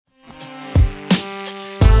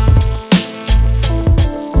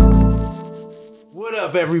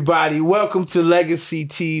up, everybody? Welcome to Legacy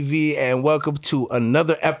TV and welcome to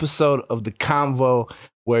another episode of the Convo,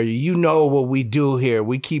 where you know what we do here.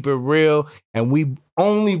 We keep it real and we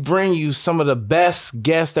only bring you some of the best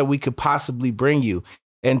guests that we could possibly bring you.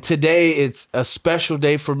 And today it's a special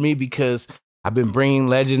day for me because I've been bringing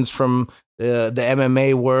legends from the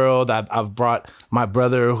MMA world. I've brought my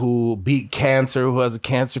brother who beat cancer, who has a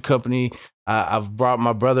cancer company. I've brought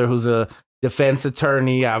my brother who's a defense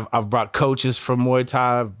attorney. I've brought coaches from Muay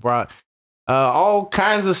Thai. I've brought all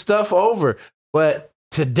kinds of stuff over. But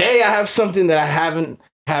today I have something that I haven't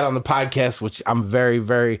had on the podcast, which I'm very,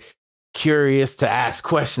 very curious to ask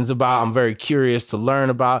questions about. I'm very curious to learn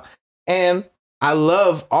about. And I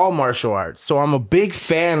love all martial arts. So I'm a big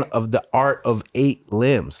fan of the art of 8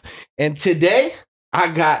 limbs. And today I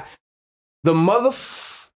got the not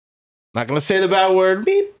going to say the bad word,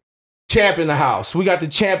 beep, champ in the house. We got the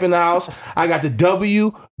champ in the house. I got the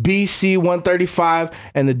WBC 135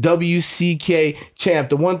 and the WCK champ,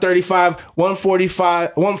 the 135,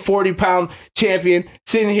 145, 140 pound champion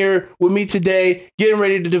sitting here with me today, getting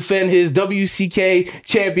ready to defend his WCK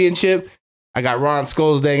championship. I got Ron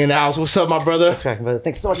Scolesdang in the house. What's up, my brother? That's cracking, brother.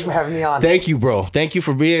 Thanks so much for having me on. Thank you, bro. Thank you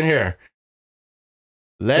for being here.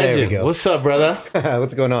 Legend. What's up, brother?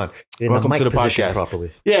 What's going on? Welcome to the podcast.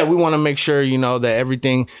 Properly. Yeah, we want to make sure, you know, that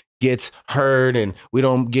everything gets heard and we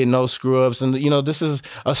don't get no screw ups. And, you know, this is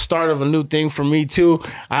a start of a new thing for me, too.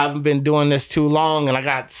 I haven't been doing this too long and I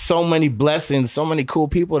got so many blessings, so many cool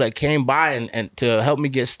people that came by and to help me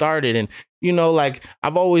get started. And, you know, like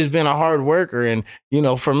I've always been a hard worker. And, you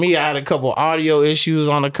know, for me, I had a couple audio issues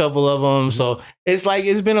on a couple of them. So it's like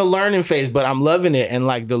it's been a learning phase, but I'm loving it. And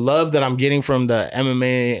like the love that I'm getting from the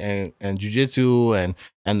MMA and jiu-jitsu and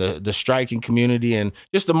the striking community and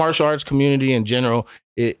just the martial arts community in general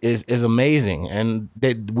is amazing. And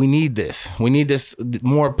that we need this. We need this,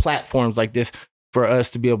 more platforms like this for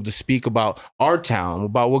us to be able to speak about our town,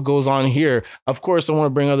 about what goes on here. Of course, I want to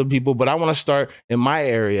bring other people, but I want to start in my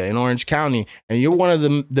area in Orange County. And you're one of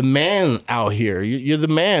the man out here. You're the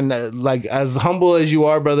man that, like, as humble as you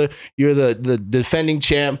are, brother, you're the defending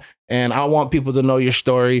champ. And I want people to know your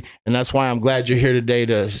story. And that's why I'm glad you're here today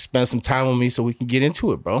to spend some time with me so we can get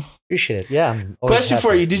into it, bro. Appreciate it. Yeah. Question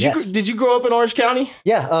for you. Did you grow up in Orange County?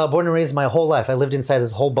 Yeah. Born and raised my whole life. I lived inside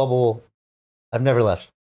this whole bubble. I've never left.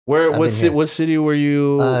 What city were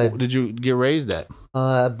you, did you get raised at?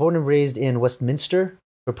 Born and raised in Westminster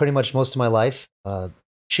for pretty much most of my life.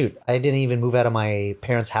 Shoot, I didn't even move out of my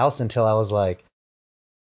parents' house until I was like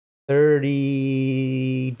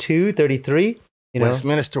 32, 33. You know?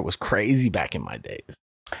 Westminster was crazy back in my days.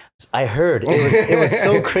 I heard it was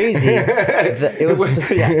so crazy.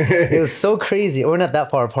 It was so crazy. We're not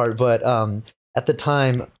that far apart, but at the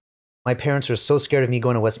time, my parents were so scared of me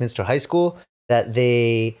going to Westminster High School that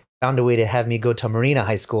they found a way to have me go to Moreno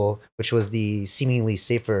High School, which was the seemingly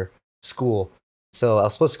safer school. So I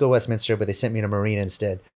was supposed to go to Westminster, but they sent me to Moreno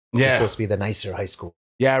instead. Which was supposed to be the nicer high school.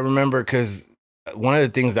 Yeah, I remember because one of the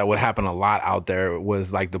things that would happen a lot out there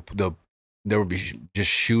was like there would be just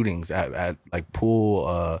shootings at like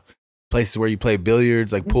pool places where you play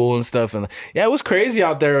billiards, like pool and stuff. And yeah, it was crazy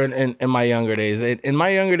out there in my younger days. In my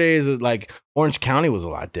younger days, like Orange County was a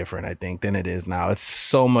lot different, I think, than it is now. It's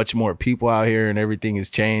so much more people out here and everything has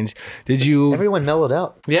changed. Everyone mellowed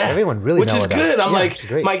out. Yeah. Everyone really mellowed out. Which is good. I'm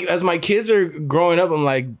like, as my kids are growing up, I'm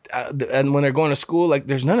like, and when they're going to school, like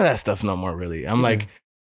there's none of that stuff no more, really. I'm like,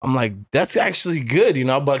 that's actually good, you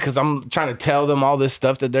know, but because I'm trying to tell them all this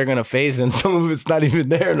stuff that they're going to face and some of it's not even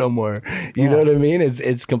there no more. You know what I mean?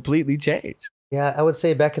 It's completely changed. Yeah, I would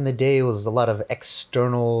say back in the day, it was a lot of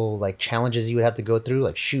external like challenges you would have to go through,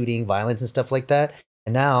 like shooting, violence and stuff like that.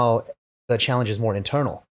 And now the challenge is more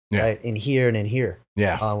internal, right? In here and in here.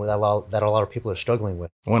 Yeah. That a lot of people are struggling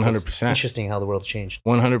with. 100%. It's interesting how the world's changed.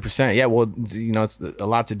 100%. Yeah, well, you know, it's a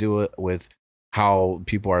lot to do with how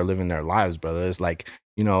people are living their lives, brother. It's like,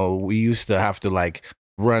 you know, we used to have to like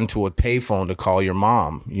run to a payphone to call your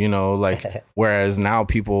mom, you know, like, whereas now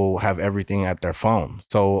people have everything at their phone.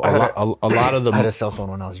 So a lot of them. I had a cell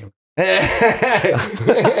phone when I was young.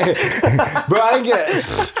 Bro,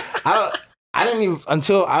 I didn't even,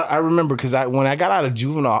 until I remember, because when I got out of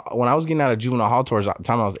juvenile, when I was getting out of juvenile hall towards the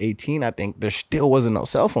time I was 18, I think there still wasn't no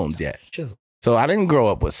cell phones yet. So I didn't grow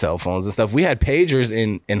up with cell phones and stuff. We had pagers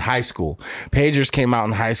in high school. Pagers came out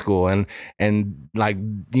in high school and like,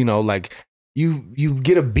 you know, like you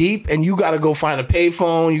get a beep and you got to go find a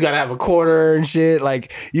payphone. You got to have a quarter and shit.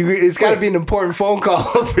 Like it's got to be an important phone call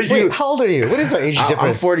for you. Wait, how old are you? What is our age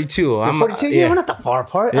difference? I'm 42. I'm 42. Yeah, we're not that far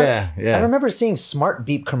apart. Yeah. I remember seeing smart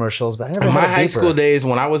beep commercials, but I never had a beeper. My high school days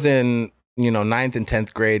when I was in, you know, 9th and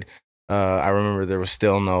 10th grade, I remember there was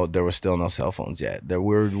still no cell phones yet.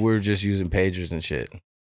 We're just using pagers and shit.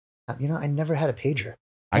 You know, I never had a pager.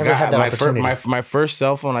 I got my first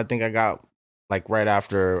cell phone. I think I got like right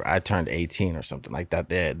after I turned 18 or something like that.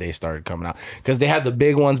 They started coming out because they had the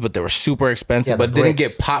big ones, but they were super expensive. But didn't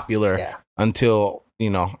get popular until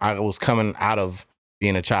I was coming out of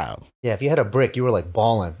being a child. Yeah, if you had a brick, you were like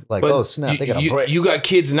balling. Like, oh snap, they got a brick. You got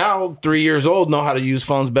kids now, 3 years old, know how to use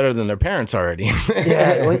phones better than their parents already.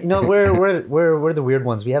 Yeah, well, we're the weird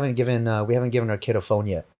ones. We haven't given our kid a phone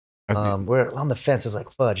yet. We're on the fence. It's like,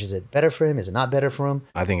 fudge, is it better for him? Is it not better for him?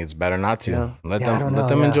 I think it's better not to. Let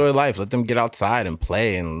them enjoy life. Let them get outside and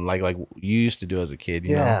play and like you used to do as a kid.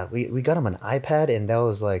 You know? We got him an iPad, and that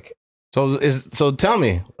was like. So tell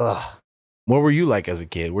me, what were you like as a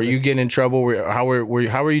kid? Were you getting in trouble? How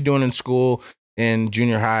were you doing in school, in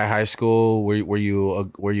junior high, high school? Were you a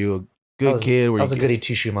good kid? I was a goody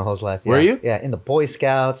two shoe my whole life. Were you? Yeah, in the Boy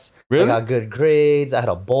Scouts. Really? I got good grades. I had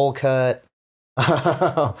a bowl cut.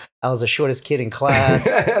 I was the shortest kid in class.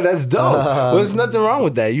 That's dope. Well, there's nothing wrong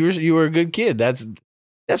with that. You were a good kid. That's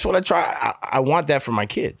what I try. I want that for my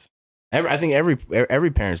kids. I think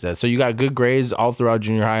every parent's that. So you got good grades all throughout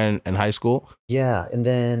junior high and high school. Yeah, and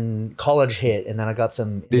then college hit, and then I got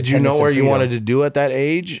some. Did you know where you wanted to do at that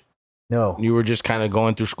age? No. You were just kind of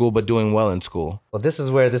going through school, but doing well in school. Well, this is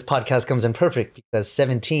where this podcast comes in perfect because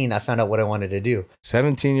 17, I found out what I wanted to do.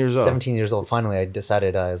 17 years old. 17 years old. Finally, I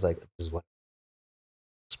decided. I was like, this is what.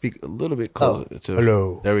 Speak a little bit closer.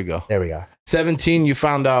 Hello. There we go. There we are. 17, you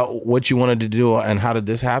found out what you wanted to do, and how did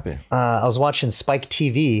this happen? I was watching Spike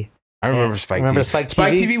TV. I remember Spike TV. Spike TV?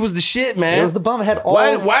 Spike TV was the shit, man. It was the bomb. It had all.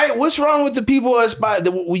 Why? What's wrong with the people at Spike?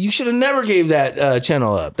 You should have never gave that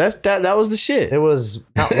channel up. That was the shit. There was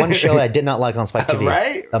not one show that I did not like on Spike TV.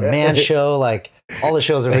 Right? A man show, like all the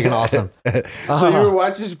shows are freaking awesome. So you were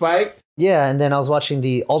watching Spike? Yeah, and then I was watching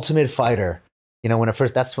The Ultimate Fighter. You know, when I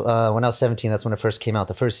was 17, that's when it first came out,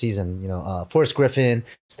 the first season, Forrest Griffin,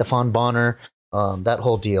 Stefan Bonner, that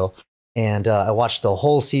whole deal. And I watched the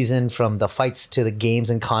whole season from the fights to the games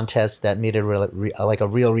and contests that made it like a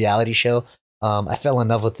real reality show. I fell in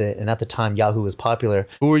love with it. And at the time, Yahoo was popular.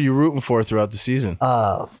 Who were you rooting for throughout the season?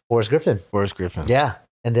 Forrest Griffin. Forrest Griffin. Yeah.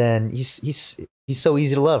 And then he's so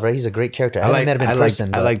easy to love, right? He's a great character. I haven't met him in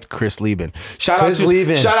person. I liked Chris Lieben. Shout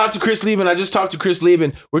out to Chris Lieben. I just talked to Chris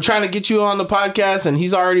Lieben. We're trying to get you on the podcast, and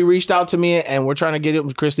he's already reached out to me, and we're trying to get him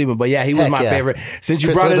to Chris Lieben. But yeah, he was my favorite. Since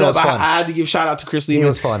you brought it up, I had to give shout out to Chris Lieben. He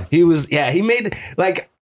was fun. He made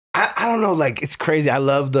like I don't know, like it's crazy. I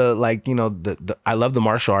love I love the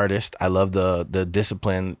martial artist. I love the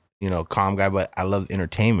discipline. Calm guy, but I love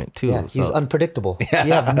entertainment too. Yeah, he's unpredictable. Yeah.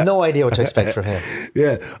 You have no idea what to expect from him.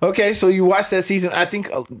 Yeah. Okay, so you watched that season. I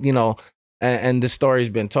think, and the story's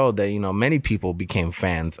been told that, many people became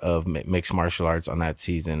fans of mixed martial arts on that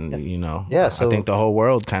season, Yeah, so I think the whole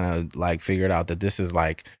world kind of like figured out that this is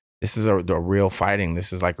a real fighting.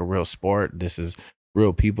 This is like a real sport. This is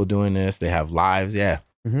real people doing this. They have lives. Yeah.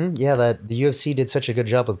 Mm-hmm. Yeah, that the UFC did such a good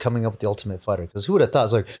job with coming up with the Ultimate Fighter. Because who would have thought?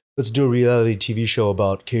 It's like, let's do a reality TV show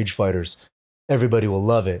about cage fighters. Everybody will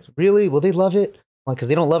love it. Really? Will they love it? Well, because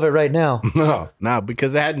they don't love it right now. No,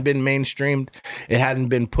 because it hadn't been mainstreamed. It hadn't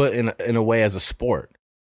been put in a way as a sport.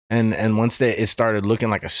 And once it started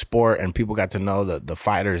looking like a sport, and people got to know the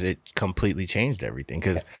fighters, it completely changed everything.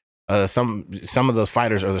 Because some of those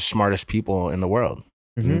fighters are the smartest people in the world.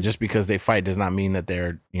 Mm-hmm. Just because they fight does not mean that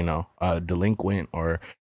they're, a delinquent or,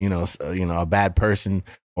 a bad person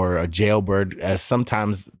or a jailbird, as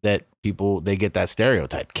sometimes that people, they get that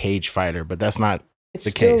stereotype, cage fighter, but that's not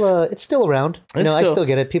the case. It's still around. I still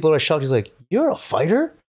get it. People are shocked. He's like, you're a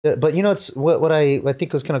fighter? But it's what I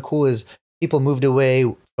think was kind of cool is people moved away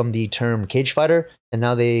from the term cage fighter, and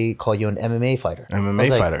now they call you an MMA fighter. MMA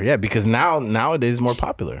fighter, yeah, because nowadays it's more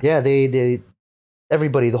popular. Yeah,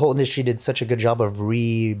 everybody, the whole industry did such a good job of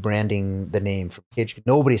rebranding the name from cage.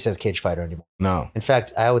 Nobody says cage fighter anymore. No. In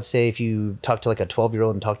fact, I would say if you talk to like a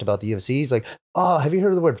 12-year-old and talked about the UFC, he's like, oh, have you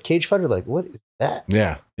heard of the word cage fighter? Like, what is that?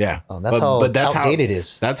 Yeah. That's how outdated it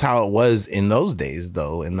is. That's how it was in those days,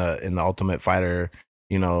 though, in the Ultimate Fighter,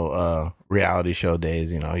 reality show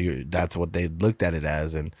days. That's what they looked at it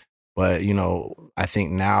as. But, I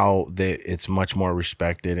think now that it's much more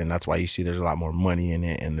respected, and that's why you see there's a lot more money in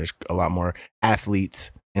it, and there's a lot more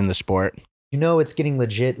athletes in the sport. It's getting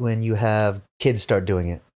legit when you have kids start doing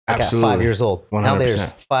it. Like Absolutely. At 5 years old. 100%. Now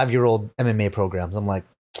there's 5-year-old MMA programs. I'm like,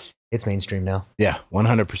 it's mainstream now. Yeah,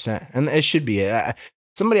 100%. And it should be.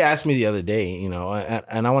 Somebody asked me the other day,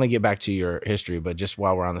 and I want to get back to your history, but just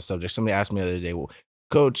while we're on the subject, somebody asked me the other day, well,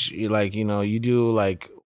 Coach, you do like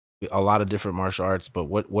a lot of different martial arts, but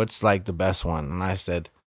what's like the best one? And I said,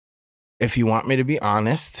 if you want me to be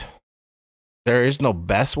honest, there is no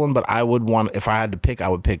best one, but I would want, if I had to pick, I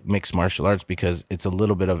would pick mixed martial arts because it's a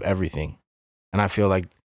little bit of everything. And I feel like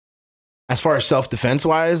as far as self-defense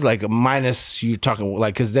wise, like minus you talking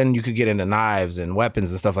like, because then you could get into knives and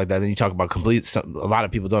weapons and stuff like that. Then you talk about a lot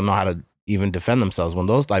of people don't know how to even defend themselves when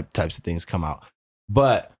those types of things come out.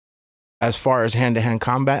 But as far as hand-to-hand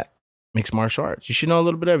combat, mixed martial arts, you should know a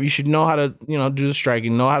little bit of it. You should know how to, do the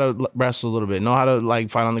striking, know how to wrestle a little bit, know how to like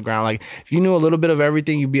fight on the ground. Like if you knew a little bit of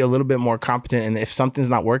everything, you'd be a little bit more competent. And if something's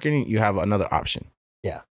not working, you have another option.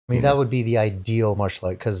 Yeah. I mean, that would be the ideal martial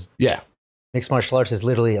art because mixed martial arts is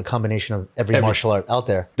literally a combination of every martial art out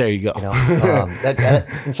there. There you go.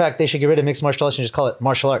 In fact, they should get rid of mixed martial arts and just call it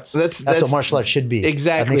martial arts. That's what martial arts should be.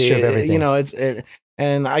 Exactly. A mixture of everything.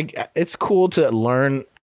 It's cool to learn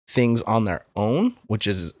things on their own, which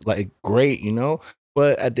is like great,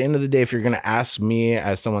 But at the end of the day, if you're gonna ask me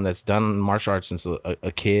as someone that's done martial arts since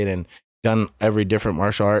a kid and done every different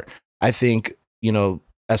martial art, I think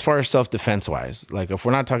as far as self-defense wise, like if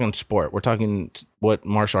we're not talking sport, we're talking what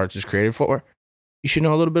martial arts is created for, you should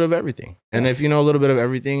know a little bit of everything. And if you know a little bit of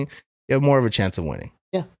everything, you have more of a chance of winning.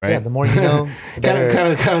 Yeah. Right. Yeah. The more you know, the better.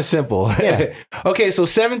 Kind of simple. Yeah. Okay. So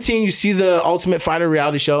 17, you see the Ultimate Fighter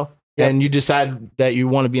reality show and you decide that you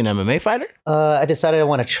want to be an MMA fighter? I decided I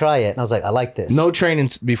want to try it. And I was like, I like this. No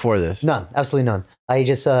training before this? None. Absolutely none. I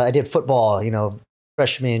just, I did football,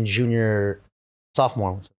 freshman, junior,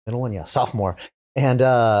 sophomore. What's the middle one? Yeah. Sophomore. And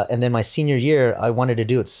then my senior year, I wanted to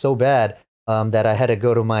do it so bad that I had to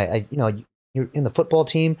go to you're in the football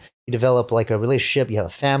team, you develop like a relationship, you have a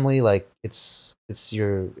family, like it's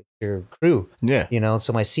your crew. Yeah.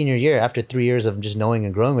 So my senior year, after 3 years of just knowing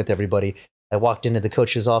and growing with everybody, I walked into the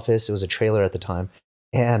coach's office. It was a trailer at the time.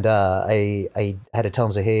 And I had to tell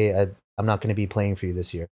him, say, hey, I'm not going to be playing for you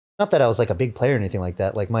this year. Not that I was like a big player or anything like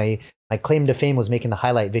that. Like my claim to fame was making the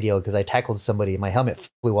highlight video because I tackled somebody, my helmet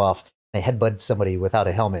flew off. I headbutted somebody without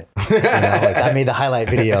a helmet. Like I made the highlight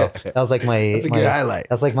video. That was like That's a good highlight.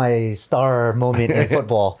 That's like my star moment in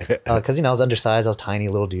football. Because I was undersized, I was a tiny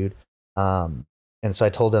little dude. And so I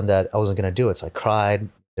told them that I wasn't going to do it. So I cried.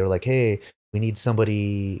 They were like, "Hey, we needed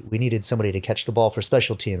somebody to catch the ball for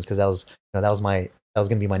special teams," because that was going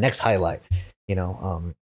to be my next highlight.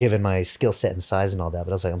 Given my skill set and size and all that.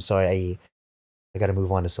 But I was like, I'm sorry, I got to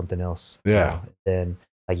move on to something else. Yeah. Then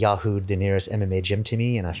I Yahoo'd the nearest MMA gym to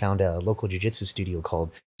me, and I found a local jiu-jitsu studio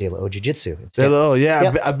called De La O Jiu-Jitsu. De La O,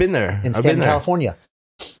 yeah. I've been there. In Stanton, California.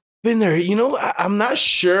 Been there. I'm not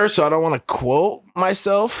sure, so I don't want to quote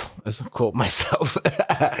myself.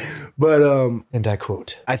 But and I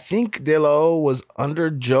quote, I think De La O was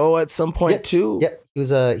under Joe at some point too. Yep.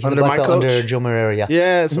 He's a black belt under Joe Moreira.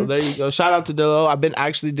 Yeah. So there you go. Shout out to De La O.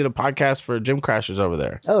 Actually did a podcast for Gym Crashers over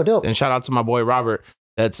there. Oh, dope. And shout out to my boy Robert.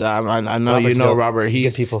 That's I know Robert's you know dope. Robert.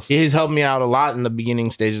 He's helped me out a lot in the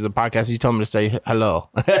beginning stages of the podcast. He told me to say hello.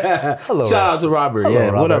 Hello. Shout out to Robert. Hello,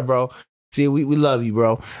 Robert. What up, bro? See, we love you,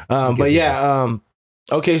 bro.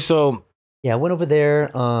 Okay, so I went over there.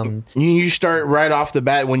 You start right off the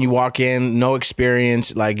bat when you walk in, no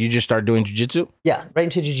experience, like you just start doing jiu-jitsu? Yeah, right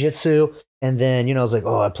into jiu-jitsu. And then, I was like,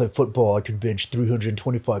 oh, I play football. I could bench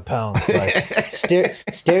 325 pounds. Like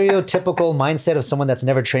stereotypical mindset of someone that's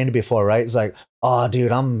never trained before, right? It's like, oh,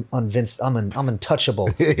 dude, I'm untouchable.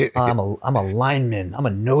 I'm a lineman. I'm a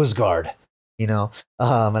nose guard, And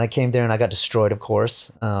I came there and I got destroyed, of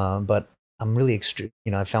course. But I'm really extreme.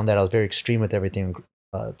 I found that I was very extreme with everything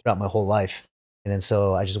throughout my whole life. And then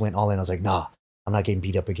so I just went all in. I was like, nah, I'm not getting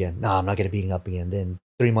beat up again. Nah, I'm not getting beaten up again. Then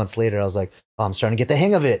 3 months later, I was like, oh, I'm starting to get the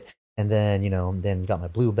hang of it. And then, then got my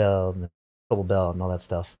blue belt and the purple belt and all that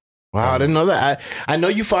stuff. Wow, I didn't know that. I know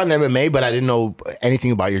you fought in MMA, but I didn't know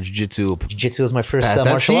anything about your jiu-jitsu. Jiu-jitsu was my first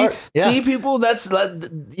martial art. Yeah. See, people, that's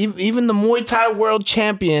even the Muay Thai world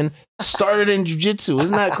champion started in jiu-jitsu.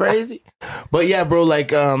 Isn't that crazy? But yeah, bro,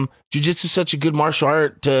 like jiu-jitsu is such a good martial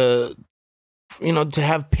art to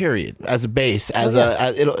have period as a base.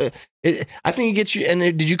 I think it gets you. And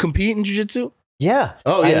did you compete in jiu-jitsu? Yeah.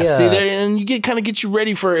 Oh yeah. See there, and you get you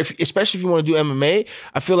ready for especially if you want to do MMA.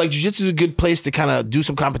 I feel like jiu-jitsu is a good place to kind of do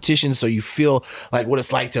some competition, so you feel like what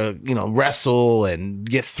it's like to wrestle and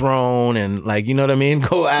get thrown and like what I mean.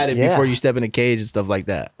 Go at it before you step in a cage and stuff like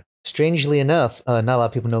that. Strangely enough, not a lot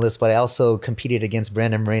of people know this, but I also competed against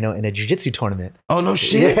Brandon Moreno in a jiu-jitsu tournament. Oh no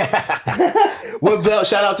shit! Yeah. What belt?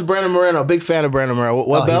 Shout out to Brandon Moreno. Big fan of Brandon Moreno.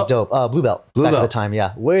 What belt? He's dope. Blue belt. Back at the time,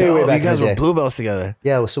 yeah. Way back in the day. You guys were blue belts together.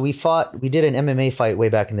 Yeah, so we did an MMA fight way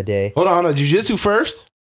back in the day. Hold on. Jiu-jitsu first?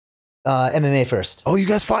 MMA first. Oh, you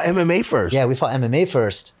guys fought MMA first? Yeah, we fought MMA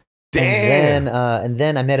first. Damn. And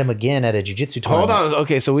then I met him again at a jiu-jitsu tournament. Hold on.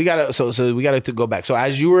 Okay, so we gotta to go back. So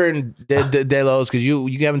as you were in De Los, because you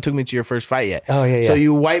haven't took me to your first fight yet. Oh yeah. So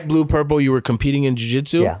you white, blue, purple. You were competing in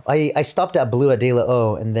jiu-jitsu. Yeah, I stopped at blue at De La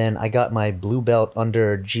O, and then I got my blue belt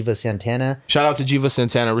under Jiva Santana. Shout out to Jiva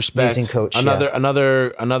Santana. Respect. Amazing coach.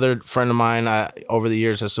 Another friend of mine over the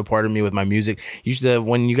years has supported me with my music. Used to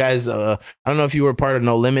when you guys. I don't know if you were part of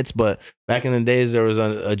No Limits, but back in the days there was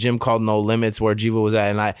a gym called No Limits where Jiva was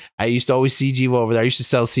at, and I used to always see Jiva over there. I used to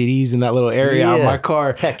sell CDs in that little area on my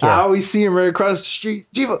car. Heck yeah. I always see him right across the street.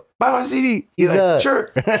 Jiva, buy my CD. He's like,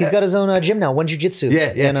 sure. He's got his own gym now, One Jiu-Jitsu.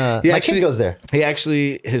 Yeah. And my kid goes there. He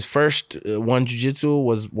actually, his first One Jiu-Jitsu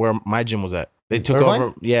was where my gym was at. They took Irvine?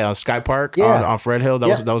 over, on Sky Park off Red Hill.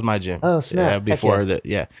 That was my gym. Oh, snap. Yeah, before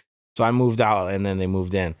So I moved out and then they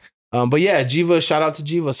moved in. But yeah, Jiva, shout out to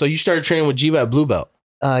Jiva. So you started training with Jiva at blue belt.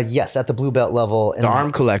 Yes, at the blue belt level. And the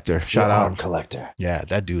arm collector. Shout out. Arm collector. Yeah,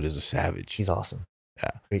 that dude is a savage. He's awesome.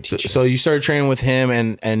 Yeah. Great teacher. So you started training with him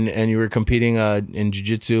and you were competing in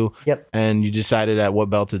jiu-jitsu. Yep. And you decided at what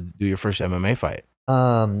belt to do your first MMA fight?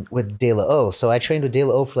 With De La O. So I trained with De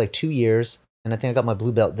La O for like 2 years. And I think I got my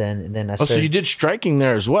blue belt then. And then I started. Oh, so you did striking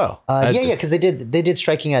there as well? Yeah, because they did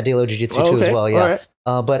striking at De La O Jiu-Jitsu too as well. Yeah. All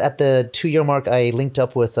right. But at the 2-year mark, I linked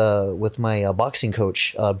up with my boxing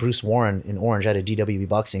coach, Bruce Warren in Orange at a DWB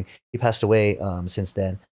Boxing. He passed away since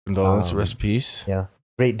then. Condolence, rest in peace. Yeah,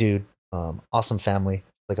 great dude. Awesome family,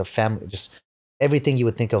 like a family, just everything you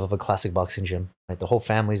would think of a classic boxing gym. Right, the whole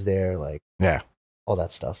family's there, like all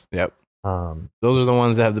that stuff. Yep. Those are the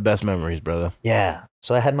ones that have the best memories, brother. Yeah.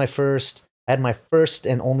 So I had my first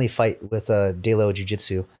and only fight with De La O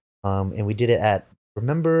Jiu-Jitsu, and we did it at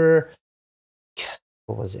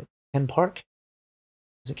what was it? Ken Park?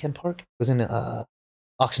 Was it Ken Park? It was in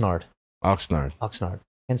Oxnard. Oxnard.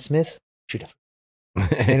 Ken Smith? Shoot.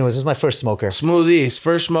 Anyways, this is my first smoker. Smoothies,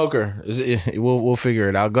 first smoker. We'll figure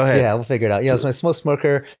it out. Go ahead. Yeah, we'll figure it out. Yeah, so my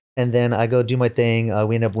smoker, and then I go do my thing.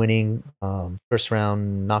 We end up winning first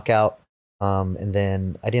round knockout, and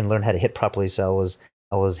then I didn't learn how to hit properly, so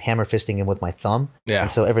I was hammer fisting him with my thumb. Yeah.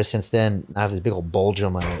 And so ever since then, I have this big old bulge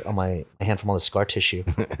on my hand from all the scar tissue.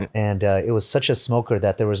 And it was such a smoker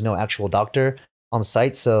that there was no actual doctor on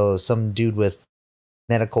site. So some dude with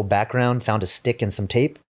medical background found a stick and some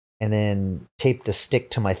tape and then taped the stick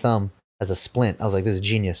to my thumb as a splint. I was like, this is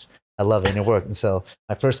genius. I love it. And it worked. And so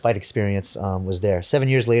my first fight experience was there. 7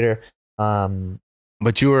 years later.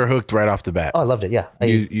 But you were hooked right off the bat. Oh, I loved it. Yeah.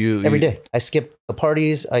 Every day. I skipped the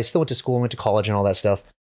parties. I still went to school, went to college and all that stuff.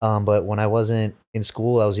 But when I wasn't in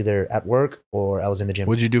school, I was either at work or I was in the gym.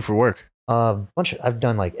 What'd you do for work? I've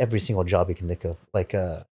done like every single job you can think of. Like,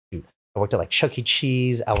 I worked at like Chuck E.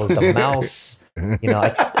 Cheese. I was the mouse.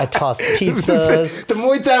 I tossed pizzas. The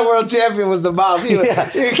Muay Thai world champion was the mouse. He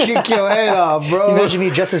kick your head off, bro. Imagine me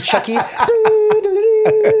dressed as Chucky.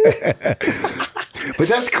 But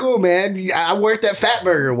that's cool, man. I worked at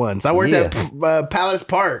Fatburger once. I worked at Palace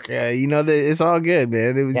Park. It's all good,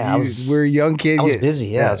 man. It was, we're a young kid. I was busy.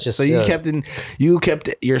 Yeah, it's just so you kept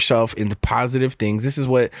yourself into positive things. This is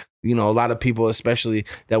what a lot of people, especially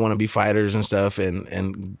that want to be fighters and stuff,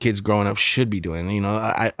 and kids growing up should be doing.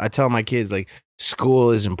 I tell my kids like school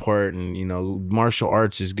is important. Martial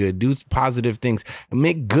arts is good. Do positive things and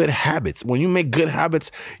make good habits. When you make good habits,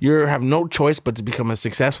 you have no choice but to become a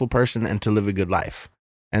successful person and to live a good life.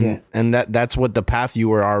 And that's what the path you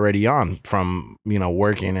were already on from,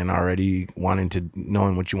 working and already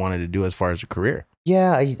knowing what you wanted to do as far as a career.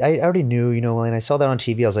 Yeah, I already knew, when I saw that on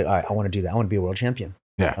TV, I was like, all right, I want to do that. I want to be a world champion.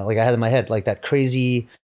 Yeah. Like I had in my head, like that crazy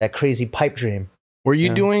pipe dream. Were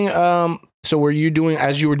you doing, as you were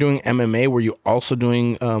doing MMA, were you also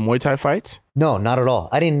doing Muay Thai fights? No, not at all.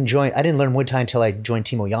 I didn't learn Muay Thai until I joined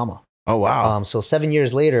Team Oyama. Oh, wow. So 7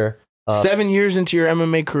 years later. 7 years into your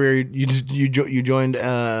MMA career, you joined Team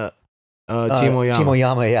Oyama. Team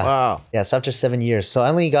Oyama, yeah. Wow. Yeah, so after 7 years. So I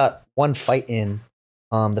only got one fight in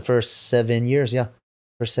the first 7 years, yeah.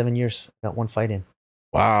 First 7 years, got one fight in.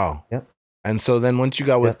 Wow. Yep. And so then once you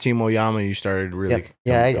got with Team Oyama, you started really...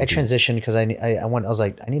 Yeah, I transitioned because I was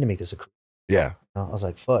like, I need to make this a career. Yeah. I was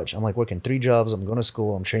like, fudge. I'm like working 3 jobs. I'm going to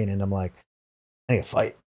school. I'm training. I'm like, I need to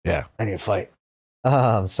fight. Yeah. I need to fight.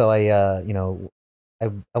 So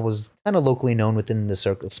I was kind of locally known within the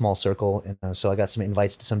small circle. And so I got some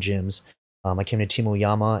invites to some gyms. I came to Team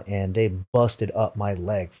Oyama and they busted up my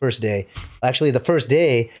leg. First day. Actually, the first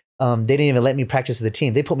day, they didn't even let me practice with the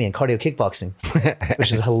team. They put me in cardio kickboxing,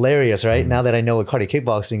 which is hilarious, right? Now that I know what cardio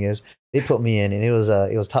kickboxing is, they put me in, and it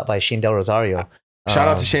was taught by Shane Del Rosario. Shout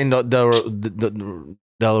out to Shane Del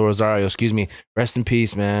Rosario, excuse me. Rest in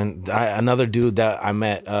peace, man. Another dude that I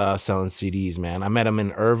met selling CDs, man. I met him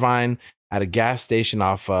in Irvine at a gas station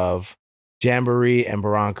off of Jamboree and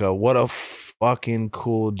Barranca. What a fucking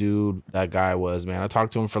cool dude that guy was, man. I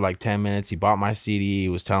talked to him for like 10 minutes. He bought my CD. He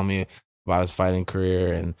was telling me about his fighting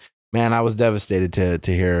career, and man, I was devastated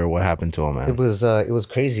to hear what happened to him, man. It was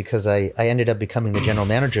crazy because I ended up becoming the general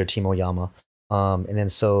manager of Team Oyama. And then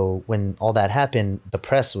so when all that happened, the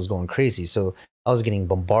press was going crazy. So I was getting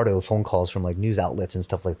bombarded with phone calls from like news outlets and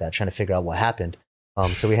stuff like that, trying to figure out what happened.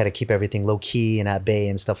 So we had to keep everything low key and at bay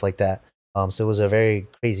and stuff like that. So it was a very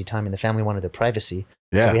crazy time, and the family wanted their privacy.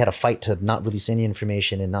 Yeah. So we had a fight to not release any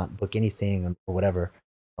information and not book anything or whatever.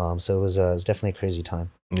 So it was definitely a crazy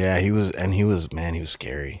time. Yeah, he was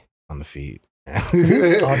scary on the feet.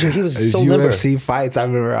 Oh, dude, he was His so limber. UFC fights, I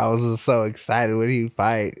remember I was just so excited when he'd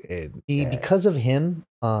fight. And, because of him,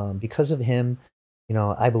 you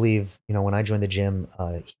know, I believe, you know, when I joined the gym,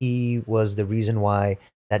 he was the reason why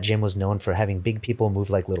that gym was known for having big people move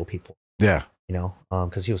like little people. Yeah. You know,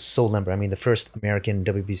 because he was so limber. I mean, the first American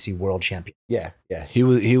WBC world champion. Yeah, yeah.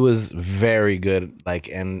 He was very good, like,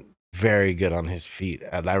 and very good on his feet.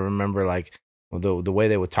 I remember like the way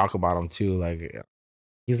they would talk about him too, like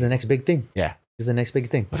he's the next big thing. Yeah. He's the next big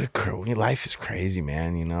thing. What a life is crazy,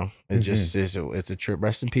 man. You know, it just is. It's a trip.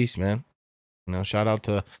 Rest in peace, man. You know, shout out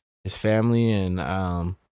to his family, and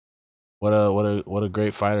what a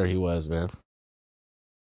great fighter he was, man.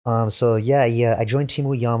 So yeah, I joined Team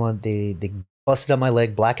Oyama. They busted up my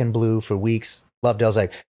leg, black and blue, for weeks. Loved it. I was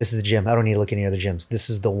like, this is the gym. I don't need to look any other gyms. This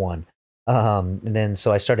is the one. And then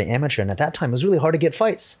so I started amateur, and at that time it was really hard to get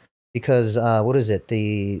fights because what is it?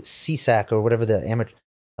 The CSAC or whatever the amateur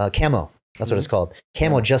Camo. That's what it's called.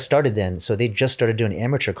 Camo just started then, so they just started doing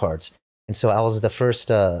amateur cards. And so I was the first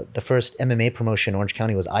MMA promotion in Orange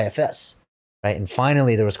County was IFS, right? And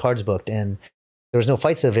finally there was cards booked, and there was no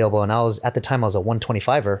fights available. And I was at the time I was a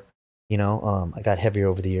 125er. You know, I got heavier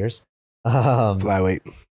over the years. Flyweight.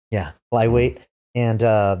 Yeah, flyweight. And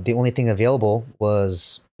the only thing available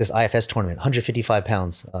was this IFS tournament, 155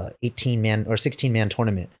 pounds, 18-man or 16-man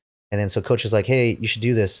tournament. And then so coach was like, hey, you should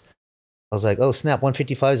do this. I was like, oh, snap,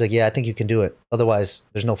 155. He's like, yeah, I think you can do it. Otherwise,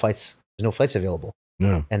 there's no fights. There's no fights available.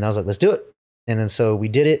 Yeah. And I was like, let's do it. And then so we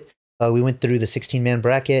did it. We went through the 16-man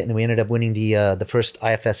bracket, and then we ended up winning the first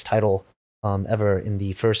IFS title ever in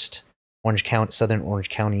the first Southern Orange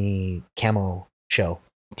County Camo show.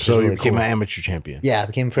 So you became an amateur champion. Yeah, I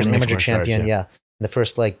became the first amateur champion. Yeah. The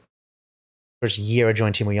first year I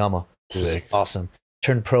joined Team Oyama. It was awesome.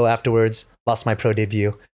 Turned pro afterwards. Lost my pro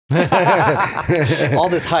debut. All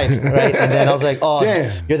this hype, right? And then I was like, oh,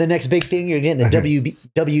 damn, you're the next big thing. You're getting the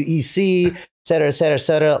WEC, et cetera, et cetera, et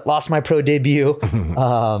cetera. Lost my pro debut.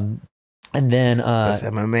 And then that's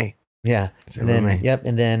MMA. Yeah. That's and MMA. Then, yep.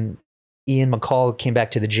 And then Ian McCall came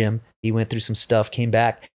back to the gym. He went through some stuff, came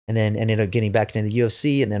back, and then ended up getting back into the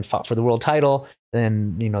UFC, and then fought for the world title.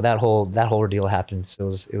 Then, you know, that whole ordeal happened.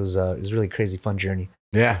 So it was a really crazy, fun journey.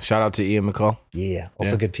 Yeah, shout out to Ian McCall. Yeah,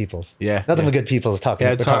 also good peoples. Yeah, nothing but good peoples talking.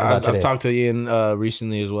 Yeah, about today. I've talked to Ian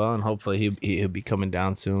recently as well, and hopefully he'll be coming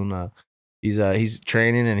down soon. He's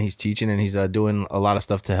training and he's teaching, and he's doing a lot of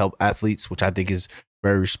stuff to help athletes, which I think is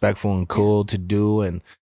very respectful and cool to do. And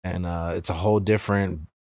it's a whole different.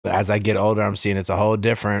 As I get older, I'm seeing it's a whole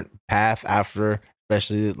different path after.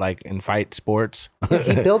 Especially like in fight sports.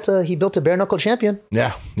 he built a bare knuckle champion.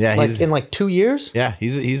 Yeah. Like in like 2 years. Yeah,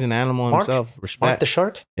 he's an animal himself. Respect. Mark the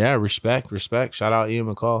Shark. Yeah, respect. Shout out Ian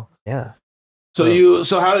McCall. Yeah. So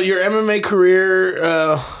how your MMA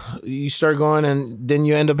career? You start going, and then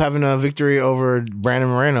you end up having a victory over Brandon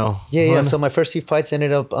Moreno. Yeah. So my first few fights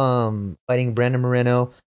ended up fighting Brandon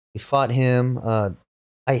Moreno. We fought him.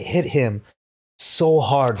 I hit him so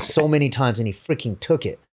hard, so many times, and he freaking took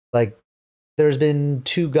it. Like. There's been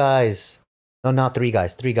three guys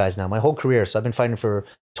now, my whole career. So I've been fighting for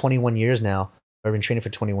 21 years now. I've been training for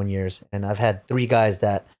 21 years, and I've had 3 guys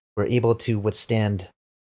that were able to withstand.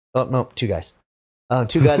 Oh no, 2 guys.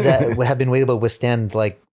 2 guys that have been able to withstand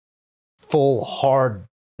like full, hard,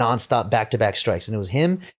 nonstop back-to-back strikes. And it was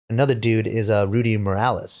him. Another dude is Rudy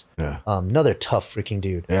Morales. Yeah. Another tough freaking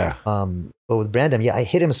dude. Yeah. But with Brandon, yeah, I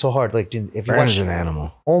hit him so hard. Like, dude, if you watch, an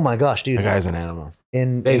animal. Oh my gosh, dude. That guy's an animal.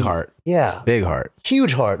 Big heart. Yeah. Big heart.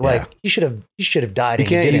 Huge heart. Like he should have died.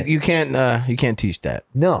 You can't teach that.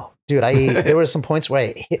 No, dude. There were some points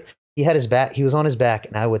where he had his back. He was on his back,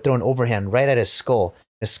 and I would throw an overhand right at his skull.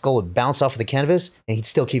 His skull would bounce off of the canvas, and he'd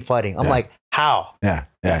still keep fighting. I'm like, how? Yeah.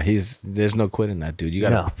 There's no quitting that dude.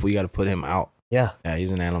 We gotta put him out. Yeah. Yeah.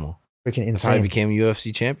 He's an animal. Freaking insane. That's how he became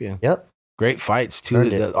UFC champion. Yep. Great fights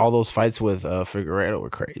too. All those fights with Figueiredo were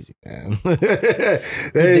crazy, man.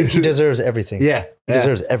 He deserves everything. Yeah, he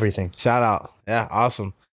deserves everything. Shout out. Yeah,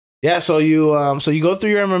 awesome. Yeah, so you go through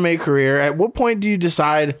your MMA career. At what point do you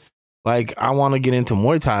decide like I want to get into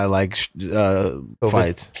Muay Thai, like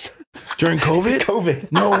fights during COVID.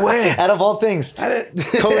 COVID, no way. Out of all things,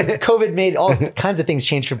 COVID made all kinds of things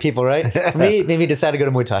change for people, right? For me, made me decide to go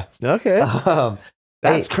to Muay Thai. Okay,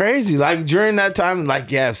 that's crazy. Like during that time,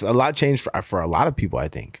 like yes, a lot changed for a lot of people. I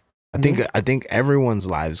think everyone's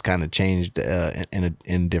lives kind of changed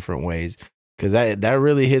in different ways, because that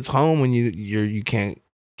really hits home when you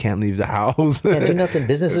can't leave the house. Can't do nothing.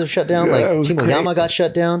 Businesses are shut down. Like Timo Yama got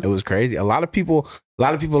shut down. It was crazy. A lot of people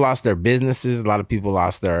lost their businesses. A lot of people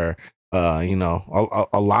lost their a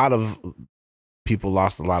lot of people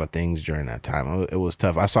lost a lot of things during that time. It was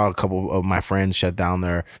tough. I saw a couple of my friends shut down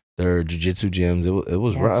their jiu-jitsu gyms. It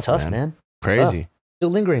was rough. It's tough, man. Crazy. Still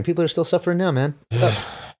lingering. People are still suffering now, man.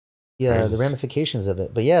 Yeah, the ramifications of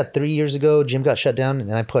it. But yeah, 3 years ago, gym got shut down,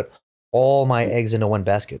 and I put all my eggs into one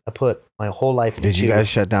basket. I put my whole life into Did you guys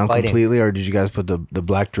shut down completely, or did you guys put the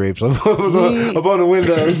black drapes up on the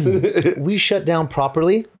windows? We shut down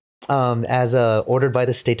properly, as ordered by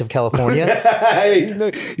the state of California.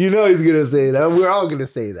 you know he's gonna say that. We're all gonna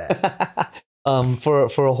say that.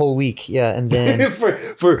 For a whole week, yeah, and then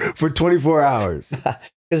for 24 hours.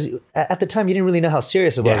 Because at the time you didn't really know how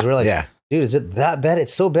serious it was. Yeah, we were like, yeah. Dude, is it that bad?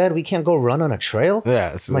 It's so bad we can't go run on a trail?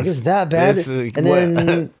 Yeah. Like, is that bad? And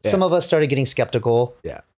then some of us started getting skeptical.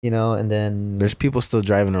 Yeah. And then... There's people still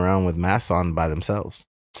driving around with masks on by themselves.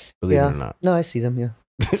 Believe it or not. No, I see them, yeah.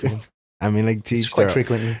 I see them. I mean, like, it's quite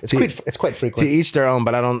frequent. It's quite frequent. To each their own,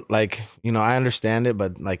 but I don't, like, I understand it,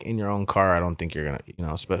 but, like, in your own car, I don't think you're going to,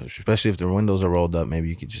 especially if the windows are rolled up, maybe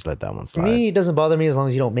you could just let that one slide. For me, it doesn't bother me as long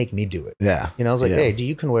as you don't make me do it. Yeah. I was like, hey, dude,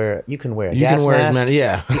 you can wear a gas mask.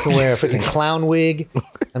 Yeah. You can wear a freaking clown wig.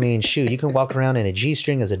 I mean, shoot, you can walk around in a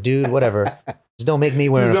G-string as a dude, whatever. Just don't make me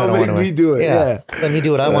wear it if I don't want to wear it. Don't make me do it. Yeah. Let me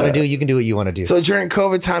do what I want to do. You can do what you want to do. So during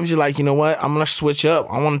COVID times, you're like, you know what? I'm going to switch up.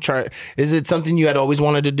 I want to try. Is it something you had always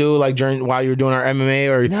wanted to do, like while you were doing our MMA,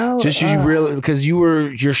 or just you really, because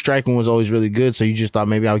your striking was always really good, so you just thought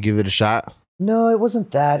maybe I'll give it a shot? No, it wasn't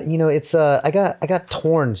that. It's I got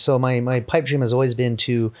torn. So my pipe dream has always been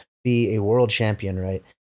to be a world champion, right?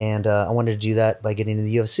 And I wanted to do that by getting into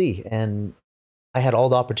the UFC, and I had all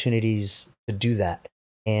the opportunities to do that.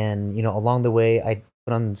 And along the way, I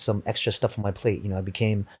put on some extra stuff on my plate. I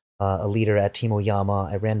became a leader at Timo Yama.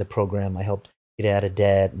 I ran the program. I helped get out of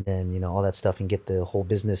debt, and then all that stuff, and get the whole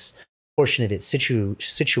business portion of it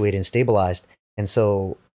situated and stabilized. And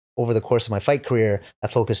so over the course of my fight career, I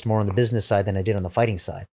focused more on the business side than I did on the fighting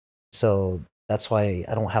side. So that's why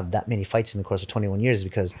I don't have that many fights in the course of 21 years,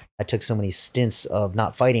 because I took so many stints of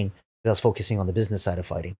not fighting because I was focusing on the business side of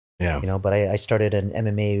fighting. Yeah. But I started an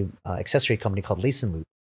MMA accessory company called Lace and Loop.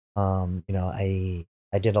 I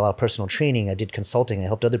did a lot of personal training. I did consulting. I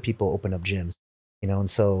helped other people open up gyms, and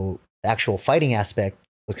so the actual fighting aspect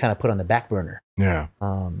was kind of put on the back burner. Yeah.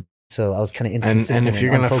 So I was kind of inconsistent. And if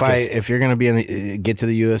you're going to fight, if you're going to get to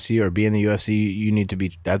the UFC or be in the UFC, you need to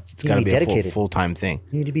be, it's got to be a full-time thing.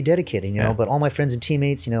 You need to be dedicated, But all my friends and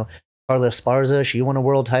teammates, Carla Esparza, she won a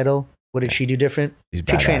world title. What did she do different?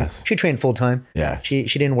 She trained full-time. Yeah. She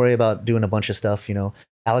didn't worry about doing a bunch of stuff,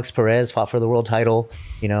 Alex Perez fought for the world title,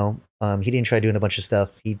 he didn't try doing a bunch of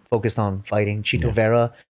stuff. He focused on fighting. Chito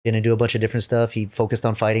Vera didn't do a bunch of different stuff. He focused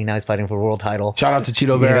on fighting. Now he's fighting for a world title. Shout out to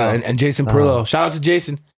Chito Vera and Jason Perillo. Shout out to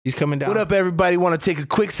Jason. He's coming down. What up, everybody? Want to take a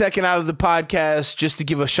quick second out of the podcast just to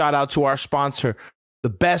give a shout out to our sponsor, the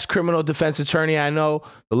best criminal defense attorney I know.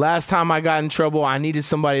 The last time I got in trouble, I needed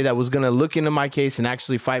somebody that was going to look into my case and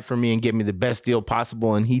actually fight for me and get me the best deal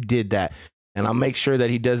possible, and he did that. And I'll make sure that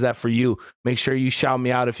he does that for you. Make sure you shout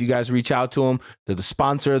me out if you guys reach out to him. They're the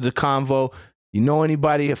sponsor of the Convo. You know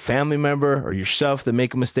anybody, a family member or yourself that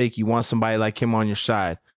make a mistake, you want somebody like him on your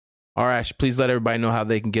side. Arash, please let everybody know how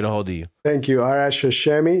they can get a hold of you. Thank you. Arash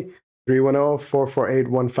Hashemi,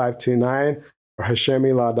 310-448-1529, or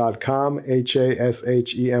HashemiLaw.com,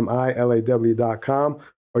 HashemiLaw.com,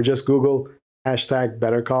 or just Google hashtag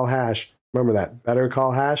BetterCallHash. Remember that,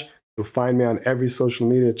 BetterCallHash. You'll find me on every social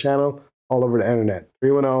media channel all over the internet.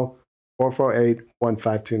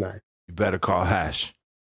 310-448-1529. You better call Hash.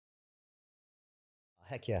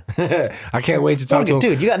 Heck yeah. I can't wait to talk to him.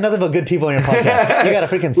 Dude, you got nothing but good people on your podcast. You got a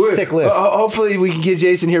freaking sick list. Hopefully we can get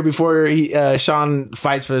Jason here before Sean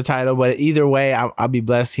fights for the title. But either way, I'll be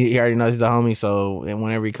blessed. He already knows he's the homie. So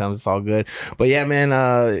whenever he comes, it's all good. But yeah,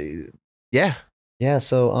 man. Yeah. Yeah.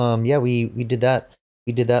 So we did that.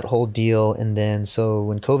 We did that whole deal. And then so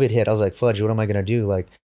when COVID hit, I was like, fudge, what am I going to do? Like,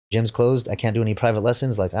 gym's closed. I can't do any private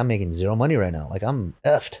lessons. Like, I'm making zero money right now. Like, I'm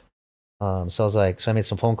effed. So I was like, so I made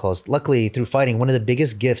some phone calls. Luckily, through fighting, one of the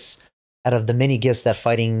biggest gifts out of the many gifts that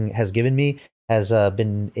fighting has given me has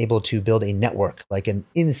been able to build a network, like an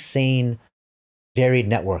insane varied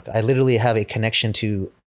network. I literally have a connection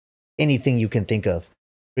to anything you can think of.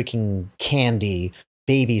 Freaking candy,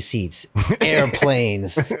 baby seats,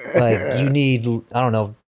 airplanes. Like you need, I don't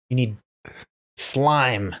know, you need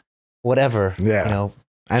slime, whatever. Yeah. You know,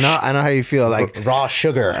 I know how you feel. Like raw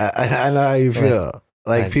sugar. I know how you feel.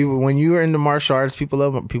 Like people, when you are into martial arts, people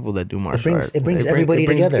love people that do martial arts. It brings everybody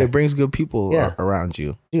together. It brings good people around